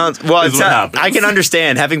someone. That sounds well. is what happens. I can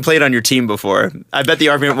understand having played on your team before. I bet the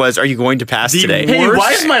argument was, "Are you going to pass today?" Hey, Worst-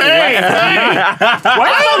 why is my lefty?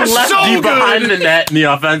 Why I'm is my so lefty good. behind the net in the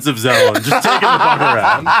offensive zone, just taking the puck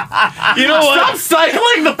around? You know what? Stop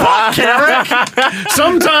cycling the puck, Carrick.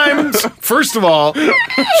 Sometimes, first of all,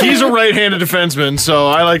 he's a right-handed defenseman, so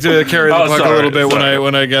I like to carry the Oh, puck sorry, a little bit sorry.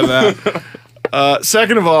 when I get that.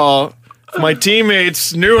 Second of all, if my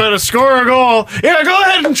teammates knew how to score a goal. Yeah, go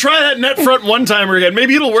ahead and try that net front one timer again.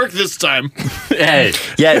 Maybe it'll work this time. Hey,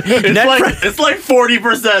 Yeah, it's like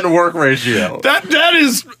 40% work ratio. That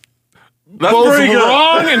is That's both pretty good.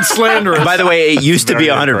 wrong and slanderous. By the way, it used to be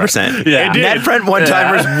 100%. Yeah. It did. Net front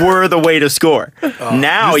one-timers were the way to score.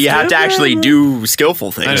 Now you have to actually do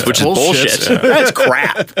skillful things, That's which is bullshit. bullshit. That's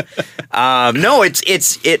crap. No,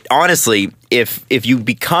 it honestly, if you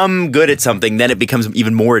become good at something, then it becomes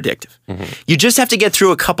even more addictive. You just have to get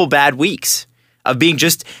through a couple bad weeks of being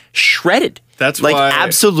just shredded. That's like why-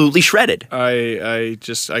 absolutely shredded. I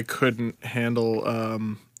couldn't handle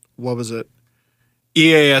what was it?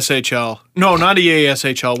 EASHL. No, not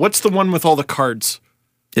EASHL. What's the one with all the cards?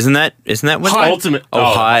 Isn't that what? Ultimate. Oh,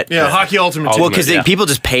 hot. Yeah, Hockey Ultimate Team. Well, because yeah. people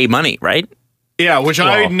just pay money, right? Yeah, which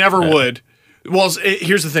I Well, never yeah. would. Well,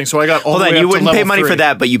 here's the thing. So I got all Hold the on, way you up to wouldn't pay level money 3. for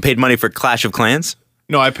that, but you paid money for Clash of Clans?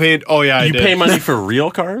 No, I paid. Oh yeah, I You did. pay money for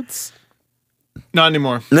real cards Not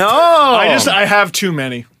anymore. No. I have too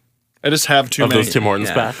many. I just have too of many. those Tim Hortons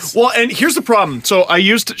Yeah. packs. Well, and here's the problem. So I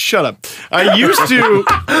used to shut up. I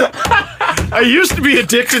used to be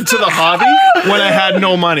addicted to the hobby when I had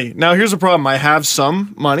no money. Now here's the problem. I have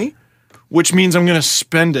some money, which means I'm going to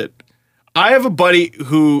spend it. I have a buddy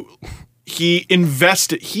who he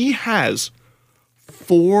has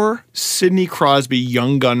 4 Sidney Crosby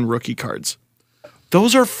Young Gun rookie cards.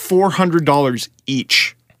 Those are $400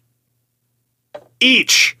 each.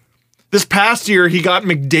 Each. This past year, he got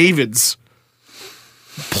McDavid's.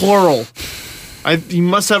 Plural. He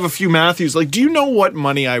must have a few Matthews. Like, do you know what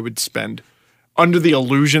money I would spend under the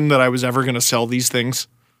illusion that I was ever going to sell these things?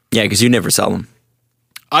 Yeah, because you never sell them.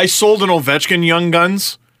 I sold an Ovechkin Young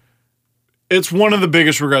Guns. It's one of the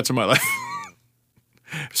biggest regrets of my life.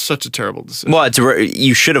 Such a terrible decision. Well,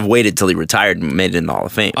 you should have waited till he retired and made it in the Hall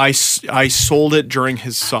of Fame. I sold it during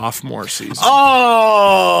his sophomore season.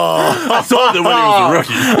 Oh! I sold it when he was a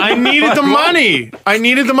rookie. I needed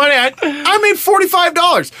the money. I made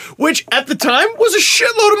 $45, which at the time was a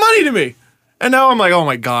shitload of money to me. And now I'm like, oh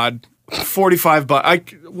my God,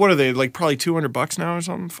 $45. What are they, like probably $200 now or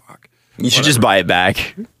something? Fuck. You should just buy it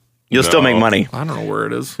back. You'll still make money. I don't know where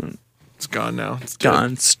it is. It's gone now. It's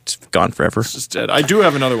Gone. It's gone forever. It's just dead. I do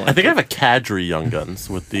have another one. I think I have a Kadri Young Guns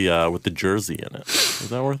with the jersey in it. Is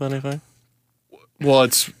that worth anything? Well,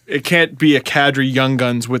 it can't be a Kadri Young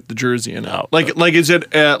Guns with the jersey in it. No. Like is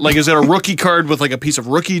it a rookie card with like a piece of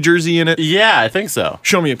rookie jersey in it? Yeah, I think so.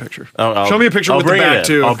 Show me a picture. I'll- Show me a picture I'll with the bring it back in.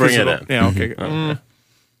 too. I'll bring 'cause it it'll- in. Yeah, okay.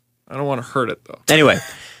 I don't want to hurt it though. Anyway,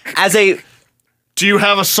 as a Do you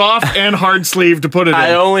have a soft and hard sleeve to put it in?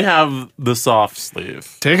 I only have the soft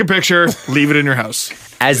sleeve. Take a picture, leave it in your house.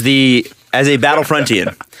 as a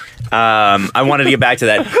Battlefrontian, I wanted to get back to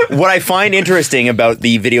that. What I find interesting about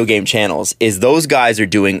the video game channels is those guys are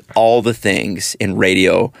doing all the things in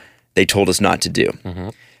radio they told us not to do. Mm-hmm.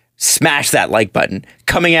 Smash that like button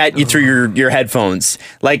coming at you through your headphones.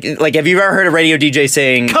 Like have you ever heard a radio DJ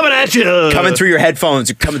saying Coming at you. coming through your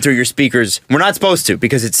headphones, coming through your speakers? We're not supposed to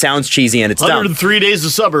because it sounds cheesy and it's dumb. 103 days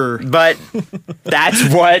of summer. But that's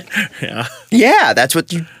what yeah, that's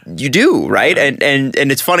what you do, right? And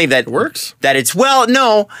it's funny that it works. That it's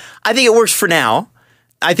no, I think it works for now.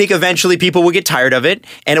 I think eventually people will get tired of it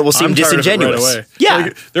and it will seem I'm tired of it disingenuous. right away. Yeah.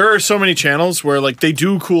 Like, there are so many channels where like they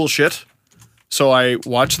do cool shit. So I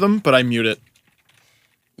watch them, but I mute it.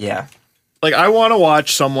 Yeah. Like I want to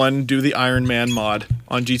watch someone do the Iron Man mod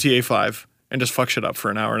on GTA 5 and just fuck shit up for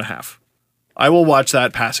an hour and a half. I will watch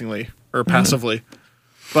that passively,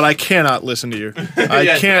 but I cannot listen to you.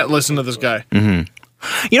 I can't listen to this guy.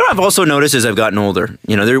 You know what I've also noticed as I've gotten older?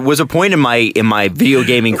 You know, there was a point in my video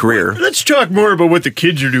gaming career. Let's talk more about what the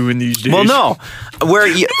kids are doing these days. Well, no. Where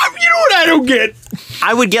you You know what I don't get?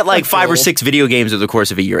 I would get like 5 or 6 video games over the course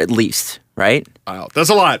of a year at least, right? Wow, that's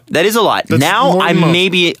a lot. That is a lot. Now more than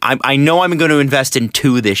most. I know I'm going to invest in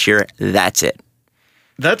 2 this year. That's it.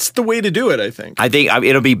 That's the way to do it, I think. I think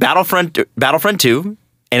it'll be Battlefront 2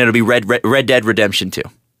 and it'll be Red Dead Redemption 2.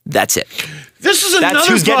 That's it. This is another That's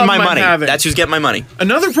who's getting problem my I'm money. having. That's who's getting my money.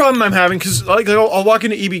 Another problem I'm having, because like I'll walk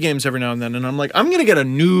into EB Games every now and then, and I'm like, I'm going to get a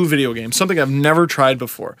new video game, something I've never tried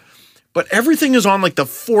before. But everything is on like the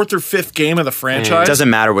 4th or 5th game of the franchise. It doesn't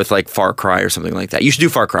matter with like Far Cry or something like that. You should do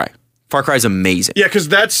Far Cry. Far Cry is amazing. Yeah, because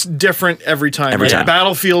that's different every time. Every right? time.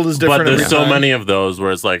 Battlefield is different But there's every so time. many of those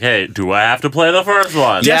where it's like, hey, do I have to play the first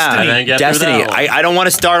one? Yeah, And then get through Destiny. that one? I don't want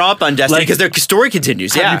to start off on Destiny Like- because their story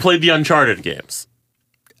continues. Have Yeah. you played the Uncharted games?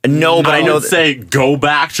 No, but I know would say go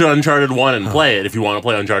back to Uncharted 1 and play it if you want to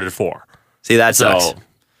play Uncharted 4. See, that sucks. So,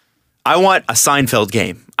 I want a Seinfeld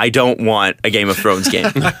game. I don't want a Game of Thrones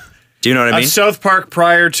game. Do you know what I A mean? South Park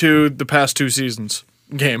prior to the past 2 seasons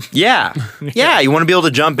game. Yeah. Yeah, you want to be able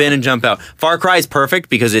to jump in and jump out. Far Cry is perfect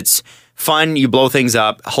because it's fun, you blow things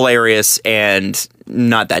up, hilarious, and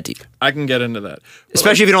not that deep. I can get into that.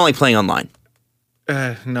 Especially if you don't like playing online.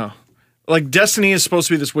 No. Like Destiny is supposed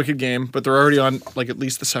to be this wicked game, but they're already on like at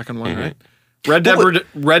least the second one, right? Red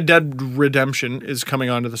Dead Redemption is coming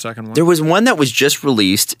on to the second one. There was one that was just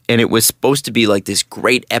released, and it was supposed to be like this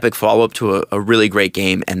great epic follow-up to a really great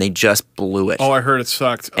game, and they just blew it. Oh, I heard it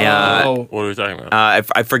sucked. what are we talking about?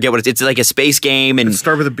 I forget what it's. It's like a space game, and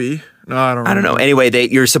Start with a B? No, I don't know. I don't know. Anyway,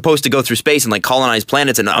 you're supposed to go through space and like colonize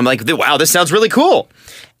planets, and I'm like, wow, this sounds really cool.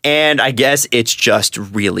 And I guess it's just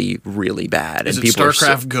really, really bad. Is and it people are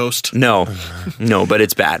StarCraft Ghost? No, but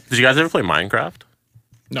it's bad. Did you guys ever play Minecraft?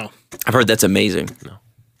 No. I've heard that's amazing.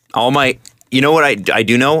 No. You know what I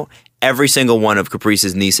do know? Every single one of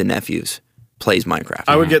Caprice's niece and nephews plays Minecraft.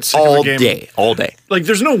 I would get sick all of the game. day. Like,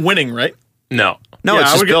 there's no winning, right? No, Yeah, it's I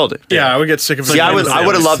just would get- build it. Yeah, I would get sick of it. See, I would Like,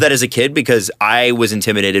 have loved that as a kid because I was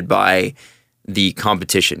intimidated by the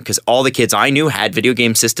competition because all the kids I knew had video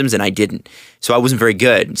game systems and I didn't, so I wasn't very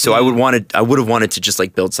good. So I would have wanted to just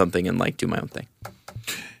like build something and like do my own thing.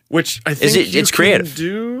 Which I think it's can creative.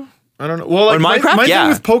 do. I don't know. Well, like Minecraft, my yeah. thing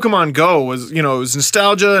with Pokemon Go was, it was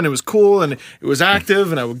nostalgia and it was cool and it was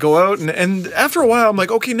active and I would go out and after a while I'm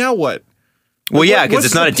like, okay, now what? Well, yeah, because what's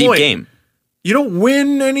it's not the a deep point? game. You don't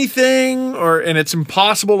win anything, and it's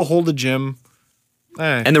impossible to hold a gym.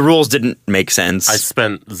 And the rules didn't make sense. I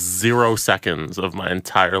spent 0 seconds of my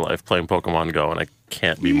entire life playing Pokemon Go, and I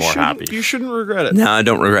can't be more happy. You shouldn't regret it. No, I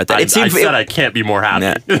don't regret that. I said I can't be more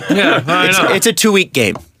happy. Yeah. Yeah, I know. It's a 2-week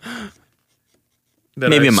game. That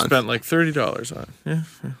maybe I a month. spent like $30 on.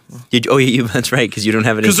 Yeah, That's right, because you don't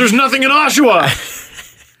have any. because there's nothing in Oshawa.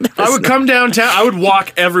 I would come downtown. I would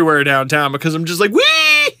walk everywhere downtown because I'm just like,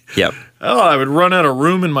 wee. Yep. Oh, I would run out of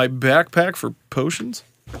room in my backpack for potions.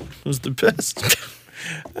 It was the best.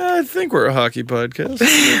 I think we're a hockey podcast.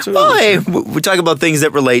 That's what Well, it is. hey, we talk about things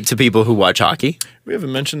that relate to people who watch hockey. We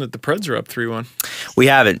haven't mentioned that the Preds are up 3-1. We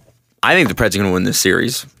haven't. I think the Preds are going to win this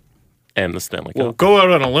series. And the Stanley Well, Cup. go out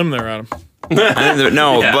on a limb there, Adam. I think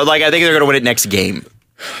no, Yeah. but like I think they're going to win it next game.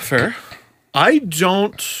 Fair. I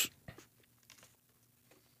don't.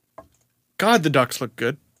 God, the Ducks look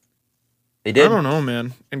good. They I did. don't know,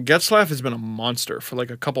 man. And Getzlaf has been a monster for like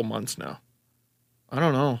a couple months now. I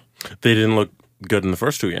don't know. They didn't look good in the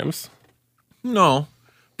first 2 games. No.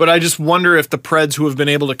 But I just wonder if the Preds, who have been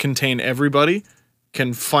able to contain everybody,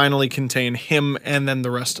 can finally contain him and then the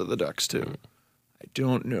rest of the Ducks, too. I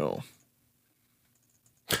don't know.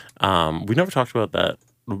 We never talked about that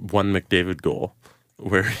one McDavid goal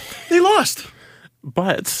where, They lost.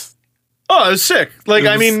 but Oh, it was sick. Like,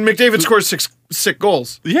 I was- mean, McDavid scored 6 sick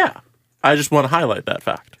goals. yeah, I just want to highlight that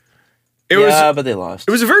fact. It was but they lost.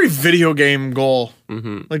 It was a very video game goal.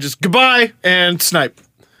 Like just goodbye and snipe.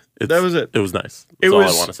 That was it. It was nice. It That's all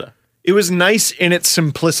was- I want to say. It was nice in its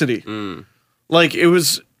simplicity. Like it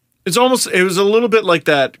was a little bit like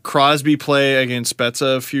that Crosby play against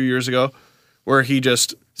Spezza a few years ago where he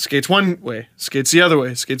just skates one way, skates the other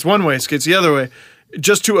way, skates one way, skates the other way,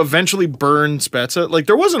 just to eventually burn Spezza. Like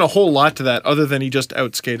there wasn't a whole lot to that other than he just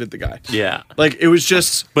outskated the guy. Yeah. Like it was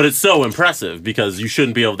just But it's so impressive because you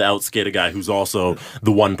shouldn't be able to outskate a guy who's also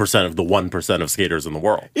the 1% of the 1% of skaters in the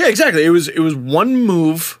world. yeah, exactly. It was one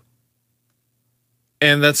move,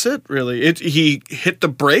 and that's it. Really, he hit the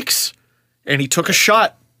brakes, and he took a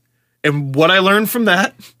shot. And what I learned from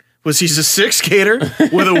that was he's a sick skater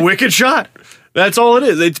with a wicked shot. That's all it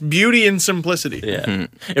is. It's beauty and simplicity. Yeah.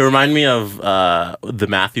 It reminded me of the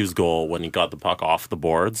Matthews goal when he got the puck off the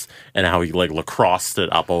boards and how he like lacrossed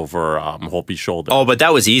it up over Holtby's shoulder. Oh, but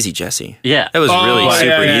that was easy, Jesse. Yeah. That was really yeah,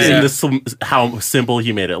 super yeah, easy. yeah. How simple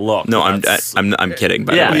he made it look. No, I'm That's- kidding.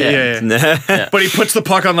 By Yeah, the way. Yeah. But he puts the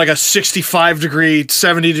puck on like a 65-degree,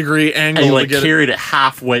 70-degree angle and he to like get it. carried it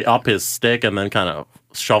halfway up his stick and then kind of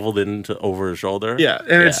shoveled it into over his shoulder. Yeah,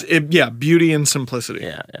 and it's beauty and simplicity.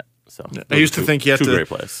 yeah. So I used to think you had two to great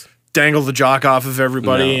plays. dangle the jock off of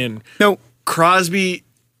everybody, No. and No. Crosby,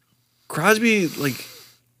 like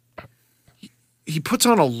he puts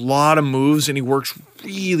on a lot of moves and he works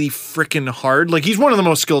really freaking hard. Like he's one of the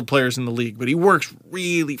most skilled players in the league, but he works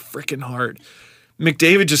really freaking hard.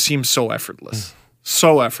 McDavid just seems so effortless,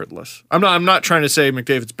 so effortless. I'm not trying to say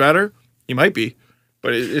McDavid's better. He might be,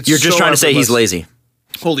 but it's You're just so trying to say he's effortless. lazy.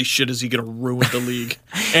 Holy shit, is he gonna ruin the league?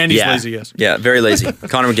 And he's lazy, yes. Yeah, very lazy.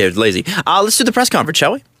 Connor McDavid, lazy. Let's do the press conference,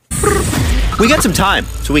 shall we? We got some time,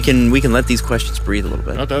 so we can let these questions breathe a little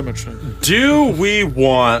bit. Not that much time. Do we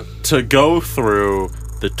want to go through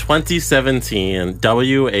the 2017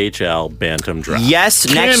 WHL Bantam Draft? Yes,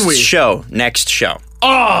 Can next we? show. Next show.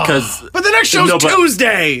 Oh, 'Cause- but the next show's No, but-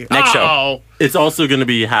 Tuesday. Next show. Oh. It's also going to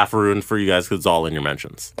be half ruined for you guys because it's all in your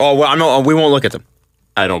mentions. Oh, well, we won't look at them.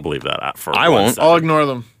 I don't believe that for I one won't. second. I'll ignore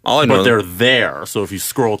them. All I But know, they're there, so if you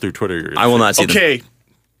scroll through Twitter, you're I will not see them. Okay,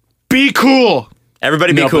 be cool.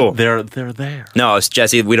 Everybody be No, cool. but they're there. No, it's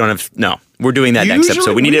Jesse. We don't have. No, we're doing that next Usually-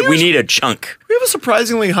 episode. We need we it. We usually- need a chunk. We have a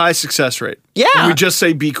surprisingly high success rate. Yeah. And we just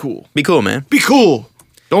say be cool. Be cool, man. Be cool.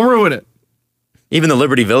 Don't ruin it. Even the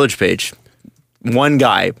Liberty Village page, one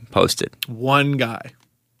guy posted. One guy.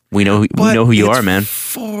 We know who you It's are, man.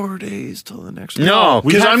 4 days till the next No,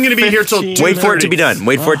 because we I'm have going to be here till 15 2:30. Wait for it to be done.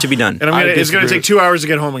 Wait for it to be done. And it's going to disagree. take 2 hours to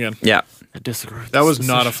get home again. Yeah, I disagree. with That this was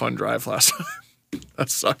not a decision. fun drive last time. That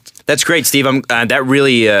sucked. that's great, Steve. That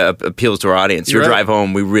really appeals to our audience. Your You're right. drive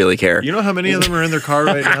home, we really care. You know how many of them are in their car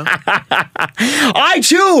right now? I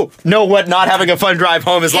too know what not having a fun drive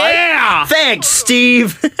home is like. Yeah! Thanks,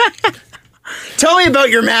 Steve. Tell me about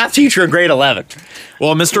your math teacher in grade 11.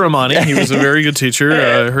 Well, Mr. Amani, he was a very good teacher.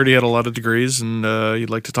 I heard he had a lot of degrees, and he'd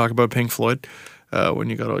like to talk about Pink Floyd when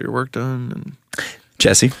you got all your work done. And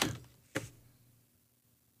Jesse?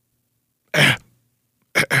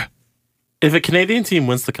 If a Canadian team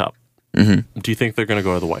wins the cup, do you think they're going to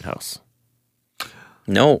go to the White House?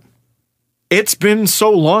 No. it's been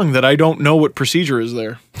so long that I don't know what procedure is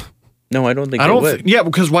there. No, I don't think they would. Yeah,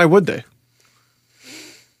 because why would they?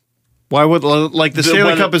 Why would, like, the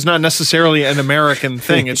Stanley Cup is not necessarily an American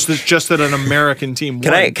thing. It's just that an American team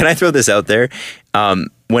won. Can I throw this out there?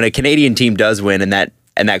 When a Canadian team does win and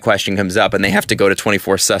that question comes up and they have to go to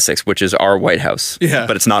 24 Sussex, which is our White House. Yeah.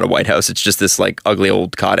 But it's not a White House. It's just this like ugly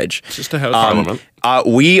old cottage. It's just a house. Parliament.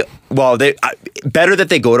 Better that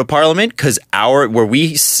they go to Parliament because our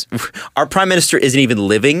Prime Minister isn't even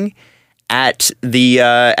living at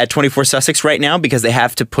 24 Sussex right now because they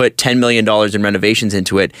have to put $10 million in renovations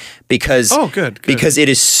into it because good. Because it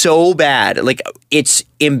is so bad. Like, it's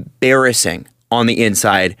embarrassing on the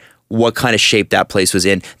inside what kind of shape that place was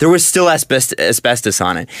in. There was still asbestos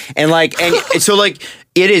on it. And so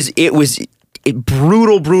it was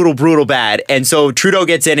brutal bad. And so Trudeau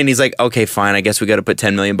gets in and he's like, okay, fine, I guess we got to put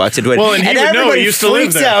 $10 million into it. Well, and he would know he used to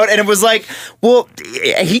live there. Out, and it was like, well,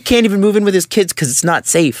 he can't even move in with his kids because it's not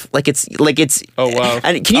safe. It's. Oh, wow.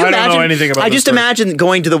 And can you imagine? I don't know anything about I this just story. imagine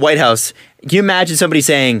going to the White House. Can you imagine somebody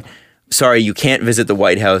saying, sorry, you can't visit the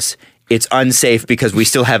White House. It's unsafe because we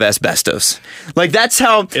still have asbestos. Like, that's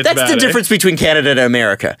the difference between Canada and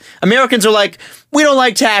America. Americans are like, we don't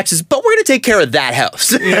like taxes, but we're going to take care of that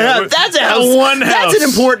house. Yeah, that's a house. One house. That's an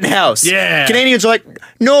important house. Yeah. Canadians are like,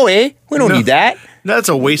 no, we don't need that. That's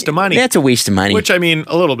a waste of money. That's a waste of money. Which, I mean,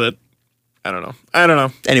 a little bit. I don't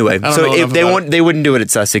know. Anyway, so if they they wouldn't do it at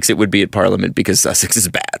Sussex, it would be at Parliament because Sussex is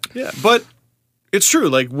bad. Yeah, but it's true.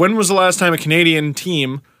 Like, when was the last time a Canadian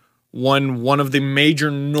team won one of the major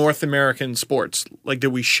North American sports? Like, did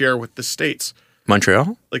we share with the States?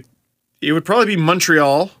 Montreal? Like, it would probably be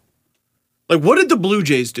Montreal. Like, what did the Blue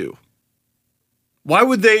Jays do? Why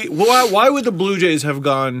would the Blue Jays have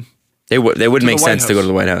gone? They wouldn't make the White sense to go House? to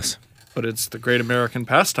the White House. But it's the great American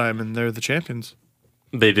pastime, and they're the champions.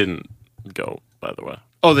 They didn't go, by the way.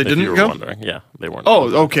 Oh, they If didn't you were go? wondering. Yeah, they weren't. Oh,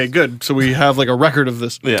 okay, good. So we have like a record of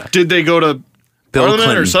this. Yeah. Did they go to Bill Parliament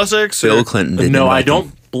Clinton. or Sussex? Bill or? Clinton did No, not I like don't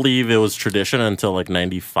him. believe it was tradition until like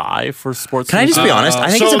 95 for sports. Can I just teams. be honest? I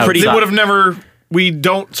think so it's a pretty... They would have never. We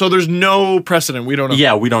don't. So there's no precedent. We don't know.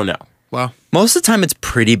 Yeah, we don't know. Wow. Most of the time, it's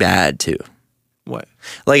pretty bad, too. What?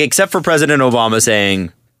 Like, except for President Obama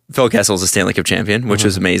saying Phil Kessel's a Stanley Cup champion, which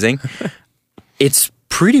is amazing. It's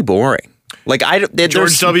pretty boring. Like,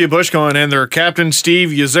 George W. Bush going in there. Captain Steve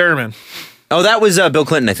Yzerman. Oh, that was Bill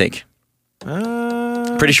Clinton, I think.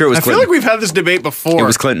 Pretty sure it was I feel Clinton. like we've had this debate before. It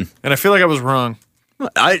was Clinton. And I feel like I was wrong.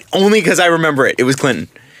 Only because I remember it. It was Clinton.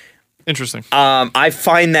 Interesting. I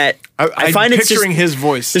find that... I find it's picturing his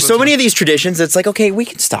voice. There's so many of these traditions that's like, okay, we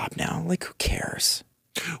can stop now. Like, who cares?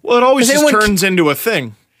 Well, it always Because just everyone- turns into a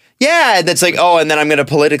thing. Yeah, that's like, oh, and then I'm going to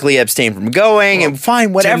politically abstain from going, and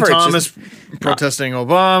fine, whatever. Tim It's Thomas just- protesting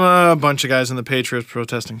Obama, a bunch of guys in the Patriots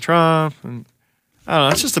protesting Trump. And I don't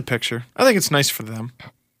know. It's just a picture. I think it's nice for them.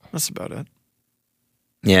 That's about it.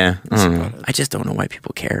 Yeah, I don't know. about it. I just don't know why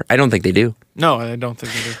people care. I don't think they do. No, I don't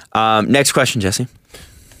think they do. Next question, Jesse.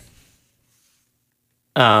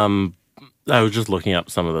 I was just looking up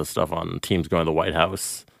some of the stuff on teams going to the White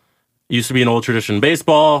House. Used to be an old tradition in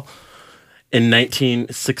baseball. In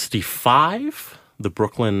 1965, the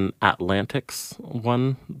Brooklyn Atlantics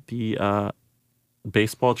won the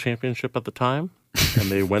baseball championship at the time.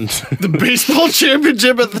 And they went The baseball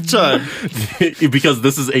championship at the time. because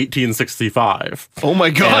this is 1865. Oh my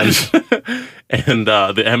God. And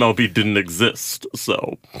the MLB didn't exist,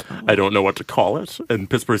 so I don't know what to call it. And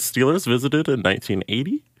Pittsburgh Steelers visited in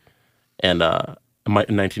 1980. And in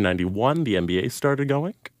 1991, the NBA started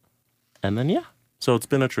going. And then, yeah. So it's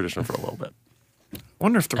been a tradition for a little bit. I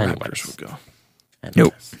wonder if the Anyways. Raptors would go.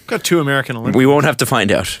 Nope. Got 2 American Olympics. We won't have to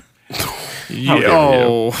find out.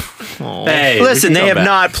 Oh. Hey, Listen, we can they come have back.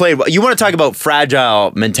 not played well. You want to talk about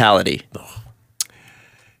fragile mentality.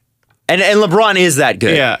 And LeBron is that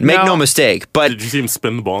good. Yeah, Make now- no mistake. But Did you see him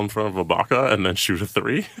spin the ball in front of Ibaka and then shoot a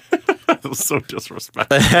 3? That was so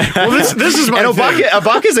disrespectful. Well, this is my and thing.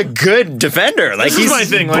 Ibaka's a good defender. Like, This is my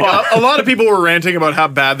thing. Like, a lot of people were ranting about how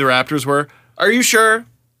bad the Raptors were. Are you sure?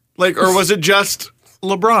 Like, or was it just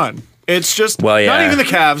LeBron? It's just Well, yeah. not even the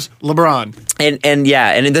Cavs. LeBron.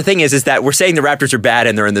 And the thing is that we're saying the Raptors are bad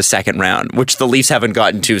and they're in the second round, which the Leafs haven't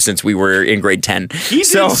gotten to since we were in grade 10. He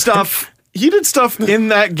did stuff in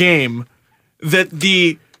that game that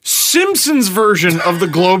the Simpsons version of the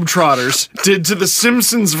Globetrotters did to the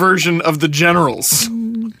Simpsons version of the Generals.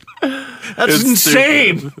 That's It's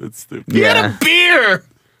insane. Stupid. It's stupid. He had a beer.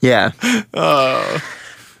 Yeah. I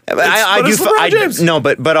it's LeBron James. no,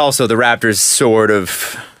 but also the Raptors sort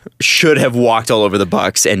of should have walked all over the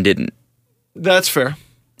Bucks and didn't. That's fair.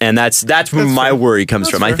 And that's where my fair. worry comes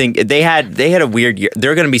That's from. I fair. think they had a weird year.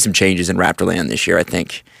 There are going to be some changes in Raptorland this year, I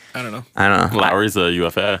think. I don't know. I don't know. Lowry's a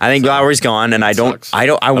UFA. I think Lowry's gone, and I Sucks.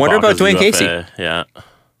 wonder about Ibaka's a Dwayne Casey. UFA, Yeah.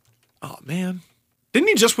 Oh man, didn't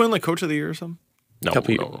he just win like Coach of the Year or something? No,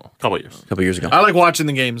 Couple couple years. A couple years ago. I like watching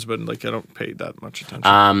the games, but like I don't pay that much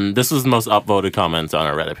attention. This is the most upvoted comments on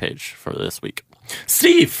our Reddit page for this week.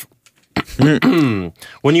 Steve, when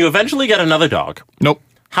you eventually get another dog, Nope.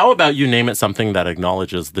 how about you name it something that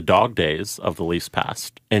acknowledges the dog days of the Leafs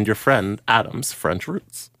past and your friend Adam's French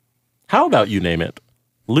roots? How about you name it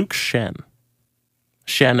Luke Shen?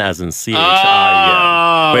 Shen as in Chien.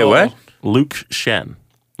 Wait, what? Luke Shen,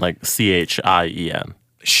 like Chien.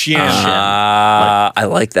 Xian, I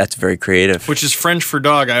like that's very creative. which is French for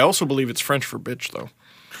dog. I also believe it's French for bitch, though.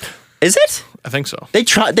 Is it? I think so. They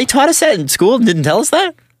taught us that in school and didn't tell us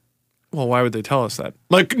that? Well, why would they tell us that?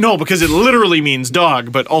 Like, no, because it literally means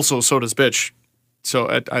dog, but also so does bitch. So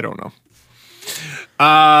I don't know.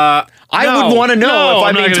 I would want to know if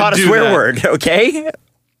I'm not being gonna taught a do swear that. word, okay?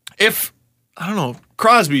 If I don't know,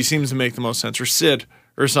 Crosby seems to make the most sense, or Sid,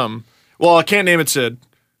 or something. Well, I can't name it Sid.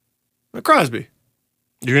 But Crosby,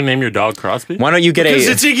 You're gonna name your dog Crosby? Why don't you get because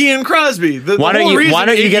a it's Iggy and Crosby. The Why don't whole you- reason why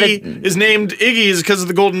don't you get Iggy is named Iggy is because of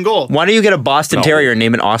the golden goal. Why don't you get a Boston No. Terrier and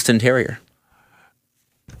name it Austin Terrier?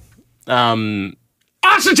 Austin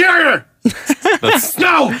Terrier.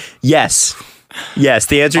 No. Yes. Yes,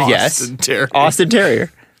 the answer is yes. Austin Terrier. Austin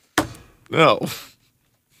Terrier. No.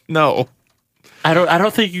 No. I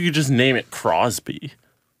don't think you could just name it Crosby.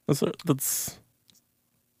 That's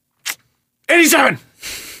 87.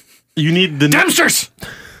 you need the Dempsters.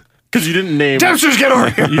 because you didn't name Dempsters, get over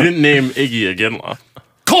here. you didn't name Iggy Aginla.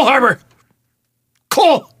 Cole Harbor.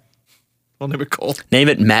 Cole. I'll name it Cole. Name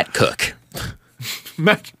it Matt Cook.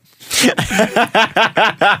 Matt.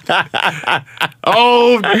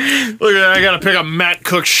 Oh, look at that. I gotta pick up Matt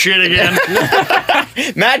Cook's shit again.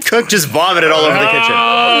 Matt Cook just vomited all over the kitchen.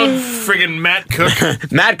 Oh, friggin' Matt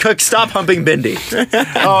Cook. Matt Cook, stop humping Bindi.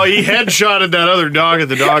 Oh, he headshotted that other dog at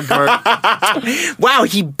the dog park. Wow,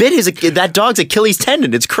 he bit that dog's Achilles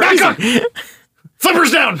tendon. It's crazy. Back up.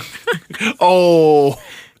 Flippers down. Oh.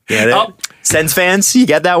 Get it? Oh. Sens fans, you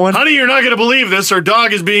get that one? Honey, you're not going to believe this. Our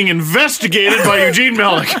dog is being investigated by Eugene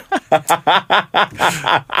Melnick.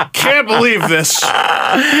 Can't believe this.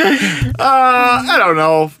 I don't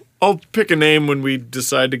know. I'll pick a name when we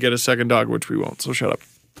decide to get a second dog, which we won't, so shut up.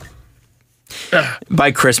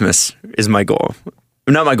 By Christmas is my goal.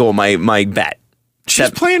 Not my goal, my bet.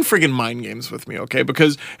 She's playing friggin' mind games with me, okay?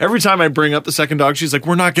 Because every time I bring up the second dog, she's like,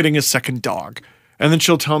 we're not getting a second dog. And then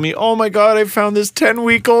she'll tell me, oh my God, I found this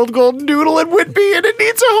 10-week-old golden doodle in Whitby and it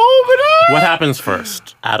needs a home. And, What happens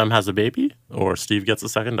first? Adam has a baby, or Steve gets a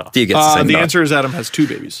second dog? Steve gets the second the dog. answer is Adam has 2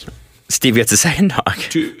 babies. Steve gets a second dog.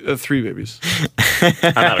 3 babies. I'm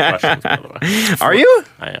out of questions, by the way. Are you?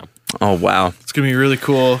 I am. Oh, wow. It's going to be really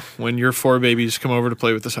cool when your 4 babies come over to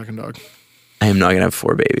play with the second dog. I am not going to have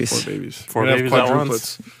 4 babies. 4 babies. 4 We're gonna have babies at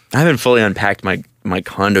once? quadruplets. I haven't fully unpacked my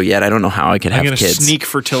condo yet. I don't know how I could I'm have going to kids. sneak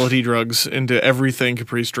fertility drugs into everything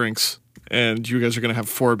Caprice drinks, and you guys are going to have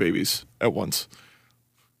 4 babies at once.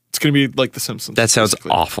 It's going to be like The Simpsons. That sounds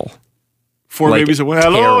basically. awful. 4 like, babies at once.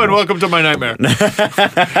 Hello terrible. and welcome to my nightmare.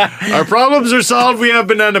 Our problems are solved. We have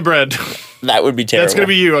banana bread. That would be terrible. That's going to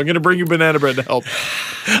be you. I'm going to bring you banana bread to help.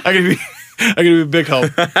 I'm going to be a big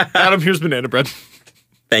help. Adam, here's banana bread.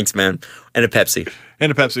 Thanks, man. And a Pepsi. And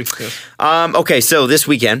a Pepsi. Yes. Okay, so this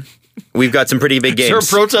weekend, we've got some pretty big Is there a games.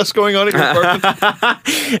 protest going on at your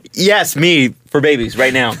apartment? Yes, me for babies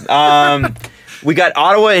right now. We got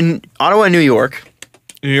Ottawa and New York.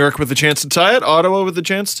 New York with the chance to tie it. Ottawa with the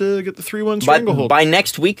chance to get the 3-1 stranglehold. By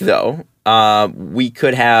next week, though, we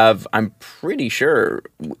could have, I'm pretty sure,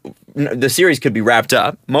 the series could be wrapped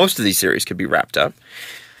up. Most of these series could be wrapped up.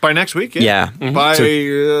 By next week, yeah. Yeah. By,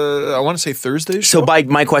 So- I want to say Thursday. So by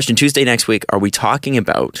my question, Tuesday next week, are we talking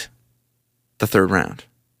about the third round?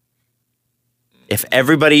 If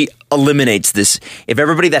everybody eliminates this, if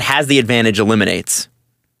everybody that has the advantage eliminates,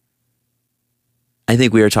 I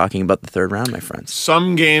think we are talking about the third round, my friends.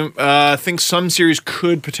 Some game, I think some series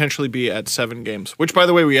could potentially be at 7 games, which, by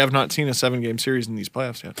the way, we have not seen a 7-game series in these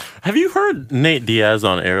playoffs yet. Have you heard Nate Diaz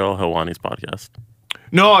on Ariel Helwani's podcast?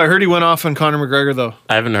 No, I heard he went off on Conor McGregor, though.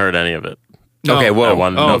 I haven't heard any of it. No. Okay, I whoa.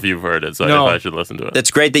 want to know if you've heard it, so No. if I should listen to it.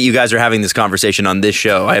 That's great that you guys are having this conversation on this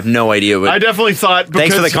show. I have no idea what. I definitely thought.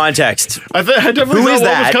 Thanks for the because context. I definitely Who thought is what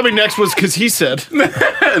that? was coming next was because he said. No,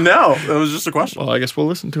 that was just a question. Well, I guess we'll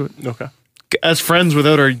listen to it. Okay. As friends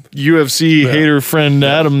without our UFC hater friend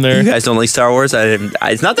Adam there. You guys don't like Star Wars?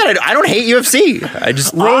 It's not that I don't hate UFC. I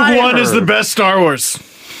just Rogue One is the best Star Wars.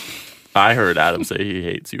 I heard Adam say he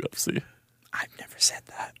hates UFC. I've never said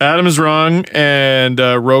that. Adam is wrong, and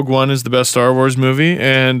Rogue One is the best Star Wars movie.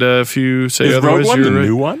 And if you say Is otherwise, Rogue One the you're right.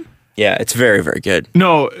 new one? Yeah, it's very, very good.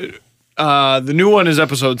 No, the new one is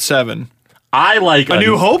Episode 7. I like A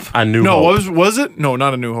New Hope? A New no, Hope. was it? No,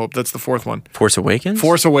 not A New Hope. That's the fourth one. Force Awakens?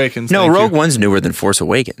 Force Awakens. No, thank Rogue you. One's newer than Force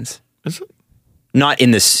Awakens. Is it? Not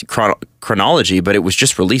in this chronology, but it was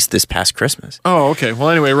just released this past Christmas. Oh, okay. Well,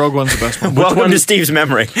 anyway, Rogue One's the best one. Welcome to Steve's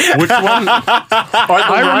memory. Which one?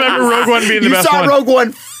 I remember Rogue One being the You best saw one. Rogue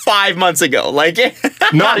One 5 months ago. Like,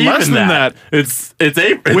 Not less even than that. It's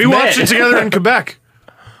April. We watched it together in Quebec.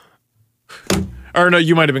 Or no,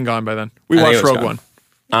 you might have been gone by then. We I think watched it was Rogue gone.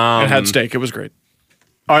 One. It had steak. It was great.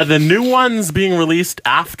 Are the new ones being released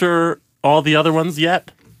after all the other ones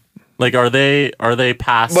yet? Like, are they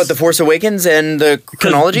past? What, the Force Awakens and the 'cause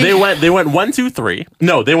chronology? They went 1, 2, 3.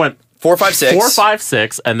 No, they went 4, 5, 6. 4, 5,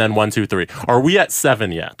 6, and then 1, 2, 3. Are we at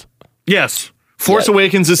 7 yet? Yes. Force Yeah.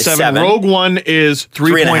 Awakens is It's 7. 7. Rogue One is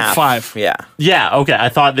 3.5. 3.5. Yeah. Yeah. Okay. I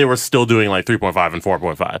thought they were still doing like 3.5 and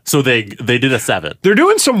 4.5. So they did a 7. They're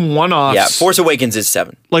doing some one-offs. Yeah, Force Awakens is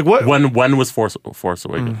 7. Like what? When was Force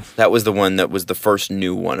Awakens? That was the one that was the first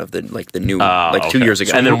new one of the new 2 Okay. years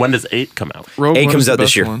ago. And then when does 8 come out? Rogue 8 One comes is the out this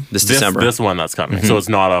best year, one. this December. This one that's coming. So it's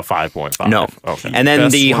not a 5.5. No. Okay. And then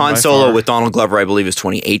Best the one Han by Solo far. with Donald Glover, I believe, is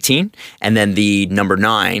 2018. And then the number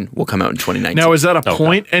 9 will come out in 2019. Now, is that a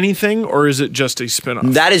point anything, or is it just a spin-off?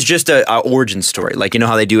 That is just a origin story. Like, you know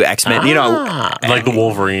how they do X-Men? You know, like the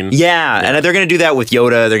Wolverine. yeah. And they're going to do that with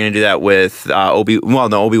Yoda. They're going to do that with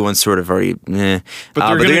Obi-Wan's sort of already, but they're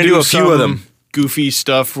going going to to do a few of them. goofy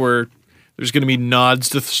stuff where there's going to be nods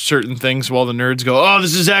to certain things while the nerds go, oh,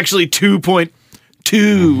 this is actually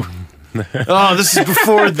 2.2. Oh, this is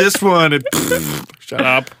before this one. And, shut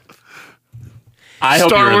up. I hope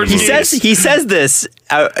Star you're in the Wars movie. He says this.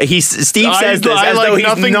 Steve says this I as like though he's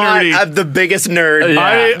nothing not nerdy. the biggest nerd.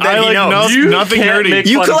 Yeah. that he knows. You nothing can't nerdy. make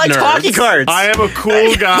You fun of collect nerds. hockey cards. I am a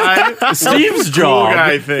cool guy. Steve's Cool job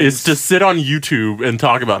guy things. is to sit on YouTube and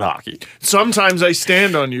talk about hockey. Sometimes I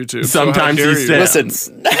stand on YouTube. Sometimes so how he dare you. stands.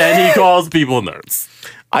 And he calls people nerds.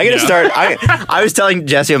 I'm gonna start. I was telling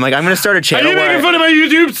Jesse, I'm like, I'm gonna start a Are channel. you where making fun of my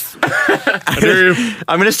YouTubes? How dare you?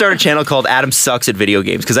 I'm gonna start a channel called Adam Sucks at Video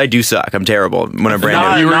Games because I do suck. I'm terrible when I'm brand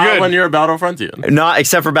Not, new. you were not good. when you're a Battlefrontian. Not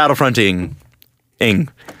except for Battlefronting.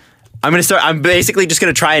 I'm basically just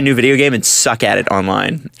gonna try a new video game and suck at it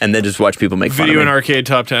online, and then just watch people make fun Video of and me. arcade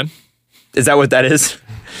top 10. Is that what that is?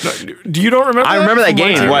 Do you don't remember I remember that from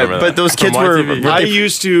game. YTV? What? remember But that. those From kids were. YTV. were I they-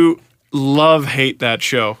 used to hate that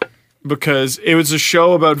show because it was a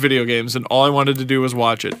show about video games and all I wanted to do was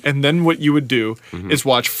watch it. And then what you would do is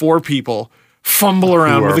watch 4 people fumble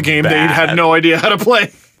around Who with are a game they had bad. no idea how to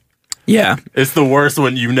play. Yeah. It's the worst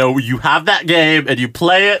when you know you have that game and you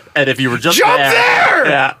play it, and if you were just Jump there!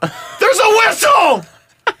 Yeah. There's a whistle!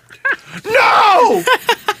 No!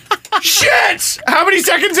 Shit! How many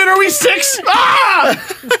seconds in are we? 6? Ah!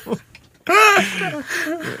 And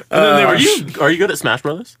then they were, Are you good at Smash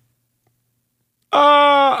Brothers?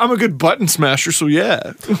 I'm a good button smasher, so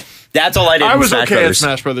yeah. That's all I did. I in was Smash okay Brothers. at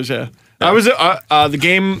Smash Brothers, yeah. I was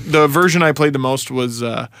the version I played the most was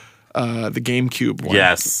the GameCube one.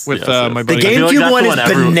 Yes. With yes, my yes. buddy. The I feel like GameCube that's one the is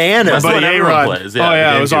everyone- bananas. That's the Buddy one everyone A-Rod. plays. Oh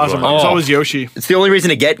yeah, the it was GameCube awesome. one. It was always Yoshi. It's the only reason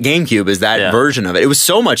to get GameCube is that Yeah. version of it. It was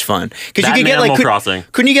so much fun because you That could and get like Animal Crossing.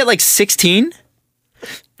 couldn't you get like 16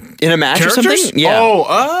 in a match or Characters? something? Yeah.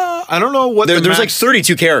 Oh, I don't know what There's max- like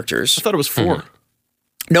 32 characters. I thought it was 4.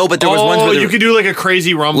 No, but there was ones where you could do like a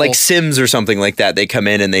crazy rumble. like Sims or something like that. They come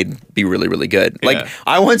in and they'd be really, really good. Yeah.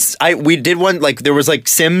 Like we did one, like there was like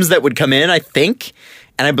Sims that would come in, I think.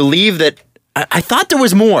 And I believe that, I thought there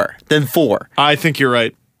was more than 4. I think you're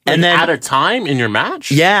right. And then, at a time in your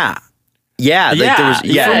match? yeah. Yeah. Like there was,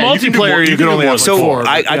 Yeah. yeah. For you can do multiplayer, more- you you can can only do have So,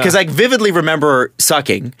 like 4. because I vividly remember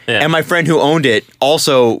sucking, Yeah. and my friend who owned it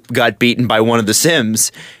also got beaten by one of the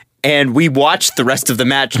Sims, and we watched the rest of the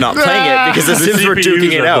match not playing it because the Sims were CPUs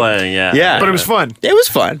duking it are out. playing, yeah. Yeah. But it was fun. It was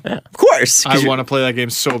fun. Of course. 'cause I want to play that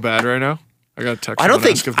game so bad right now. I got a text. I don't someone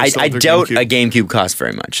think ask if they I still have their doubt GameCube. a GameCube costs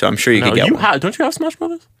very much, so I'm sure you No, could get you one. don't you have Smash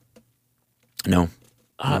Brothers? No.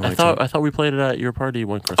 I thought we played it at your party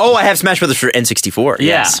one Christmas. Oh, I have Smash Brothers for N64. Yeah,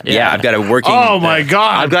 Yes. yeah. I've got a working. Oh my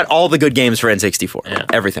god! I've got all the good games for N64. Yeah.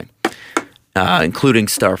 Everything, including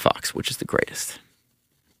Star Fox, which is the greatest.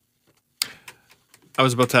 I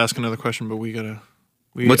was about to ask another question, but we gotta.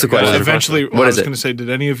 What's the question? Eventually, What I is was it? going to say, did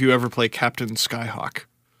any of you ever play Captain Skyhawk?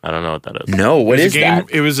 I don't know what that is. No, what is that?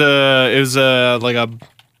 It was a like a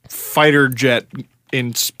fighter jet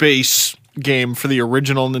in space game for the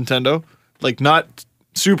original Nintendo, like not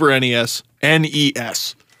Super NES,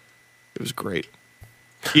 NES. It was great.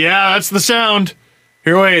 Yeah, that's the sound.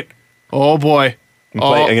 Here, wait. Oh boy.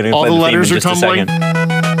 All the letters are tumbling.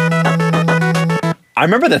 I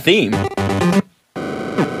remember the theme.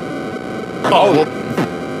 Oh,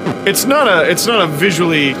 well, it's not a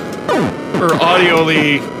visually or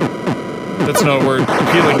audioly, that's not a word,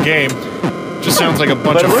 appealing game. It just sounds like a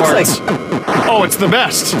bunch But it of looks farts. Oh, it's the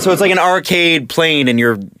best. So it's like an arcade plane, and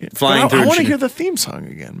you're flying through. I want to hear the theme song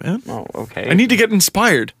again, man. Oh, okay. I need to get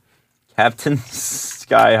inspired. Captain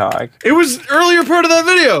Skyhawk. It was earlier part of that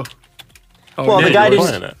video. Oh, Well, yeah, the guy you were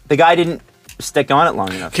playing didn't. it. The guy didn't stick on it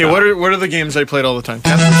long enough. Okay, what are the games I played all the time?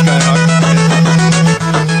 Captain Skyhawk.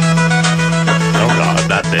 Oh god,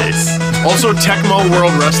 that bass. Also, Tecmo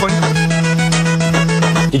World Wrestling.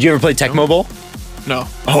 Did you ever play Tecmo Bowl? No.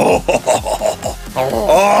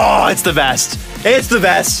 Oh, it's the best. It's the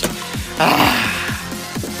best.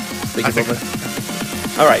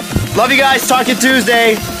 All right. Love you guys. Talk to you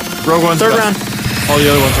Tuesday. Rogue One's Third best. round. All the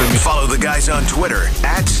other ones are me. Follow the guys on Twitter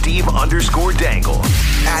at Steve_Dangle,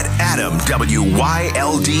 at Adam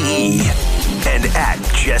WYLDE, and at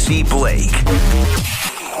Jesse Blake.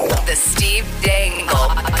 The Steve Dangle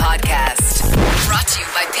Podcast. Brought to you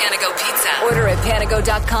by Panago Pizza. Order at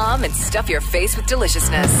panago.com and stuff your face with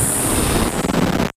deliciousness.